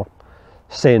allow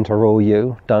sin to rule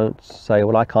you. Don't say,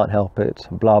 well, I can't help it,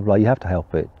 blah blah. You have to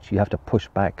help it. You have to push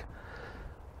back,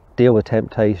 deal with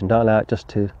temptation. Don't allow it just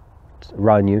to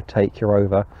run you, take you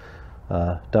over.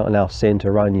 Don't allow sin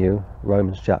to run you,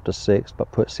 Romans chapter 6,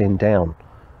 but put sin down,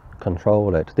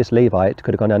 control it. This Levite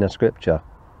could have gone down in scripture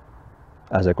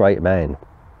as a great man.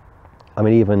 I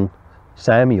mean, even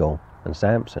Samuel and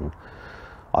Samson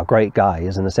are great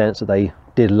guys in the sense that they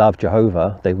did love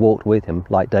Jehovah. They walked with him,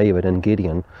 like David and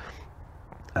Gideon,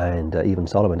 and even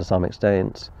Solomon to some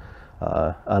extent,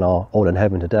 and are all in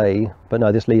heaven today. But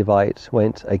no, this Levite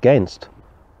went against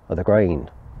the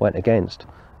grain, went against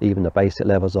even the basic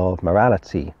levels of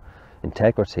morality,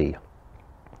 integrity,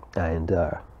 and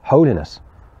holiness,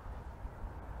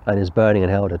 and is burning in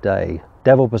hell today.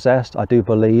 Devil possessed, I do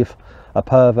believe, a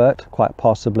pervert, quite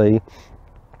possibly,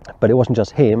 but it wasn't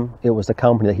just him, it was the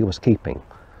company that he was keeping.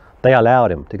 They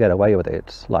allowed him to get away with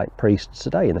it, like priests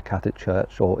today in the Catholic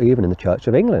Church, or even in the Church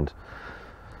of England.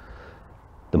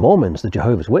 The Mormons, the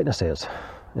Jehovah's Witnesses.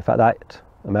 In fact, that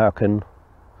American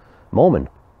Mormon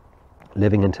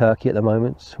living in Turkey at the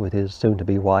moment with his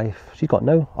soon-to-be wife, she's got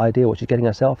no idea what she's getting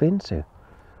herself into.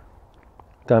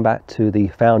 Going back to the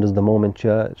founders of the Mormon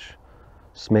Church,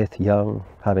 Smith, Young,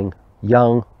 having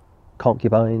young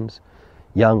concubines,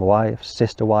 young wives,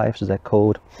 sister wives as they're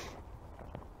called.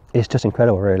 It's just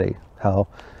incredible really how,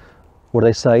 what do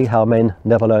they say, how men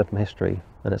never learn from history.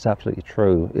 And it's absolutely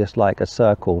true. It's like a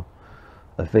circle,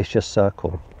 a vicious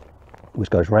circle, which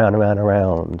goes round and round and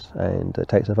round, and it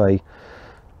takes a very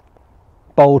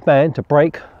bold man to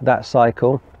break that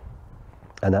cycle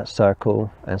and that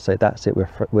circle and say, that's it,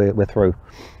 we're through.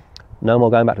 No more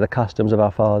going back to the customs of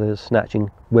our fathers, snatching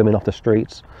women off the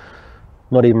streets,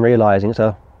 not even realizing it's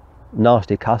a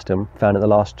nasty custom found in the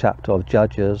last chapter of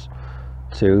Judges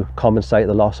to compensate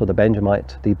the loss of the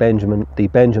Benjamite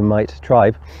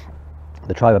tribe,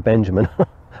 the tribe of Benjamin.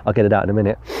 I'll get it out in a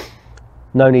minute.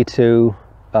 No need to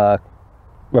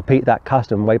repeat that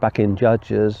custom way back in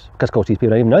Judges, because of course these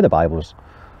people don't even know the Bibles.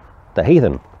 They're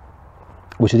heathen,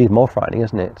 which is even more frightening,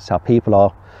 isn't it? It's how people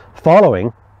are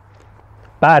following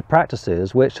bad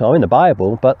practices which are in the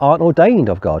Bible but aren't ordained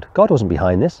of God. God wasn't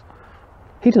behind this.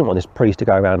 He didn't want this priest to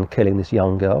go around killing this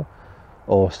young girl,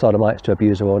 or sodomites to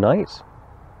abuse her all night.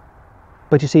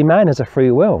 But you see, man has a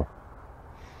free will,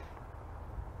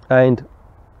 and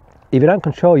if you don't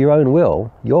control your own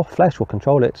will, your flesh will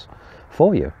control it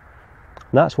for you.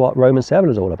 And that's what Romans 7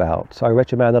 is all about. So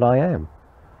wretched man that I am,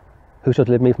 who shall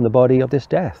deliver me from the body of this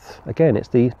death? Again, it's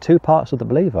the two parts of the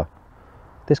believer.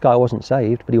 This guy wasn't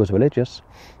saved, but he was religious,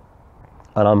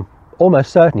 and I'm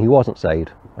almost certain he wasn't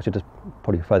saved. I should just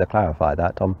probably further clarify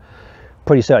that. I'm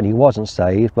pretty certain he wasn't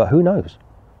saved, but who knows?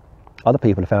 Other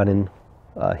people are found in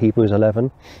Hebrews 11,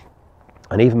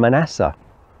 and even Manasseh,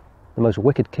 the most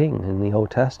wicked king in the Old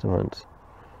Testament,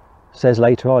 says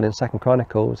later on in 2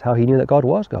 Chronicles how he knew that God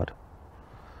was God.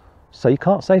 So you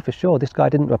can't say for sure this guy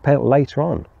didn't repent later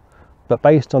on, but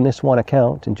based on this one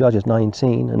account in Judges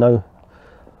 19 and no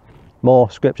more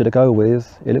scripture to go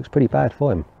with, it looks pretty bad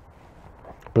for him.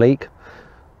 Bleak,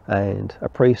 and a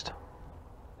priest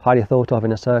highly thought of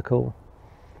in a circle,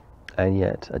 and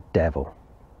yet a devil,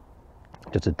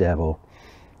 just a devil,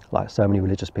 like so many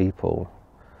religious people,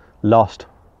 lost,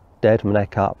 dead from the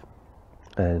neck up,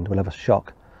 and will have a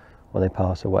shock when they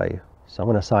pass away. So I'm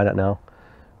going to sign out now.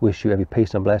 Wish you every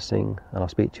peace and blessing, and I'll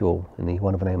speak to you all in the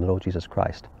wonderful name of the Lord Jesus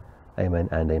Christ. Amen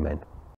and amen.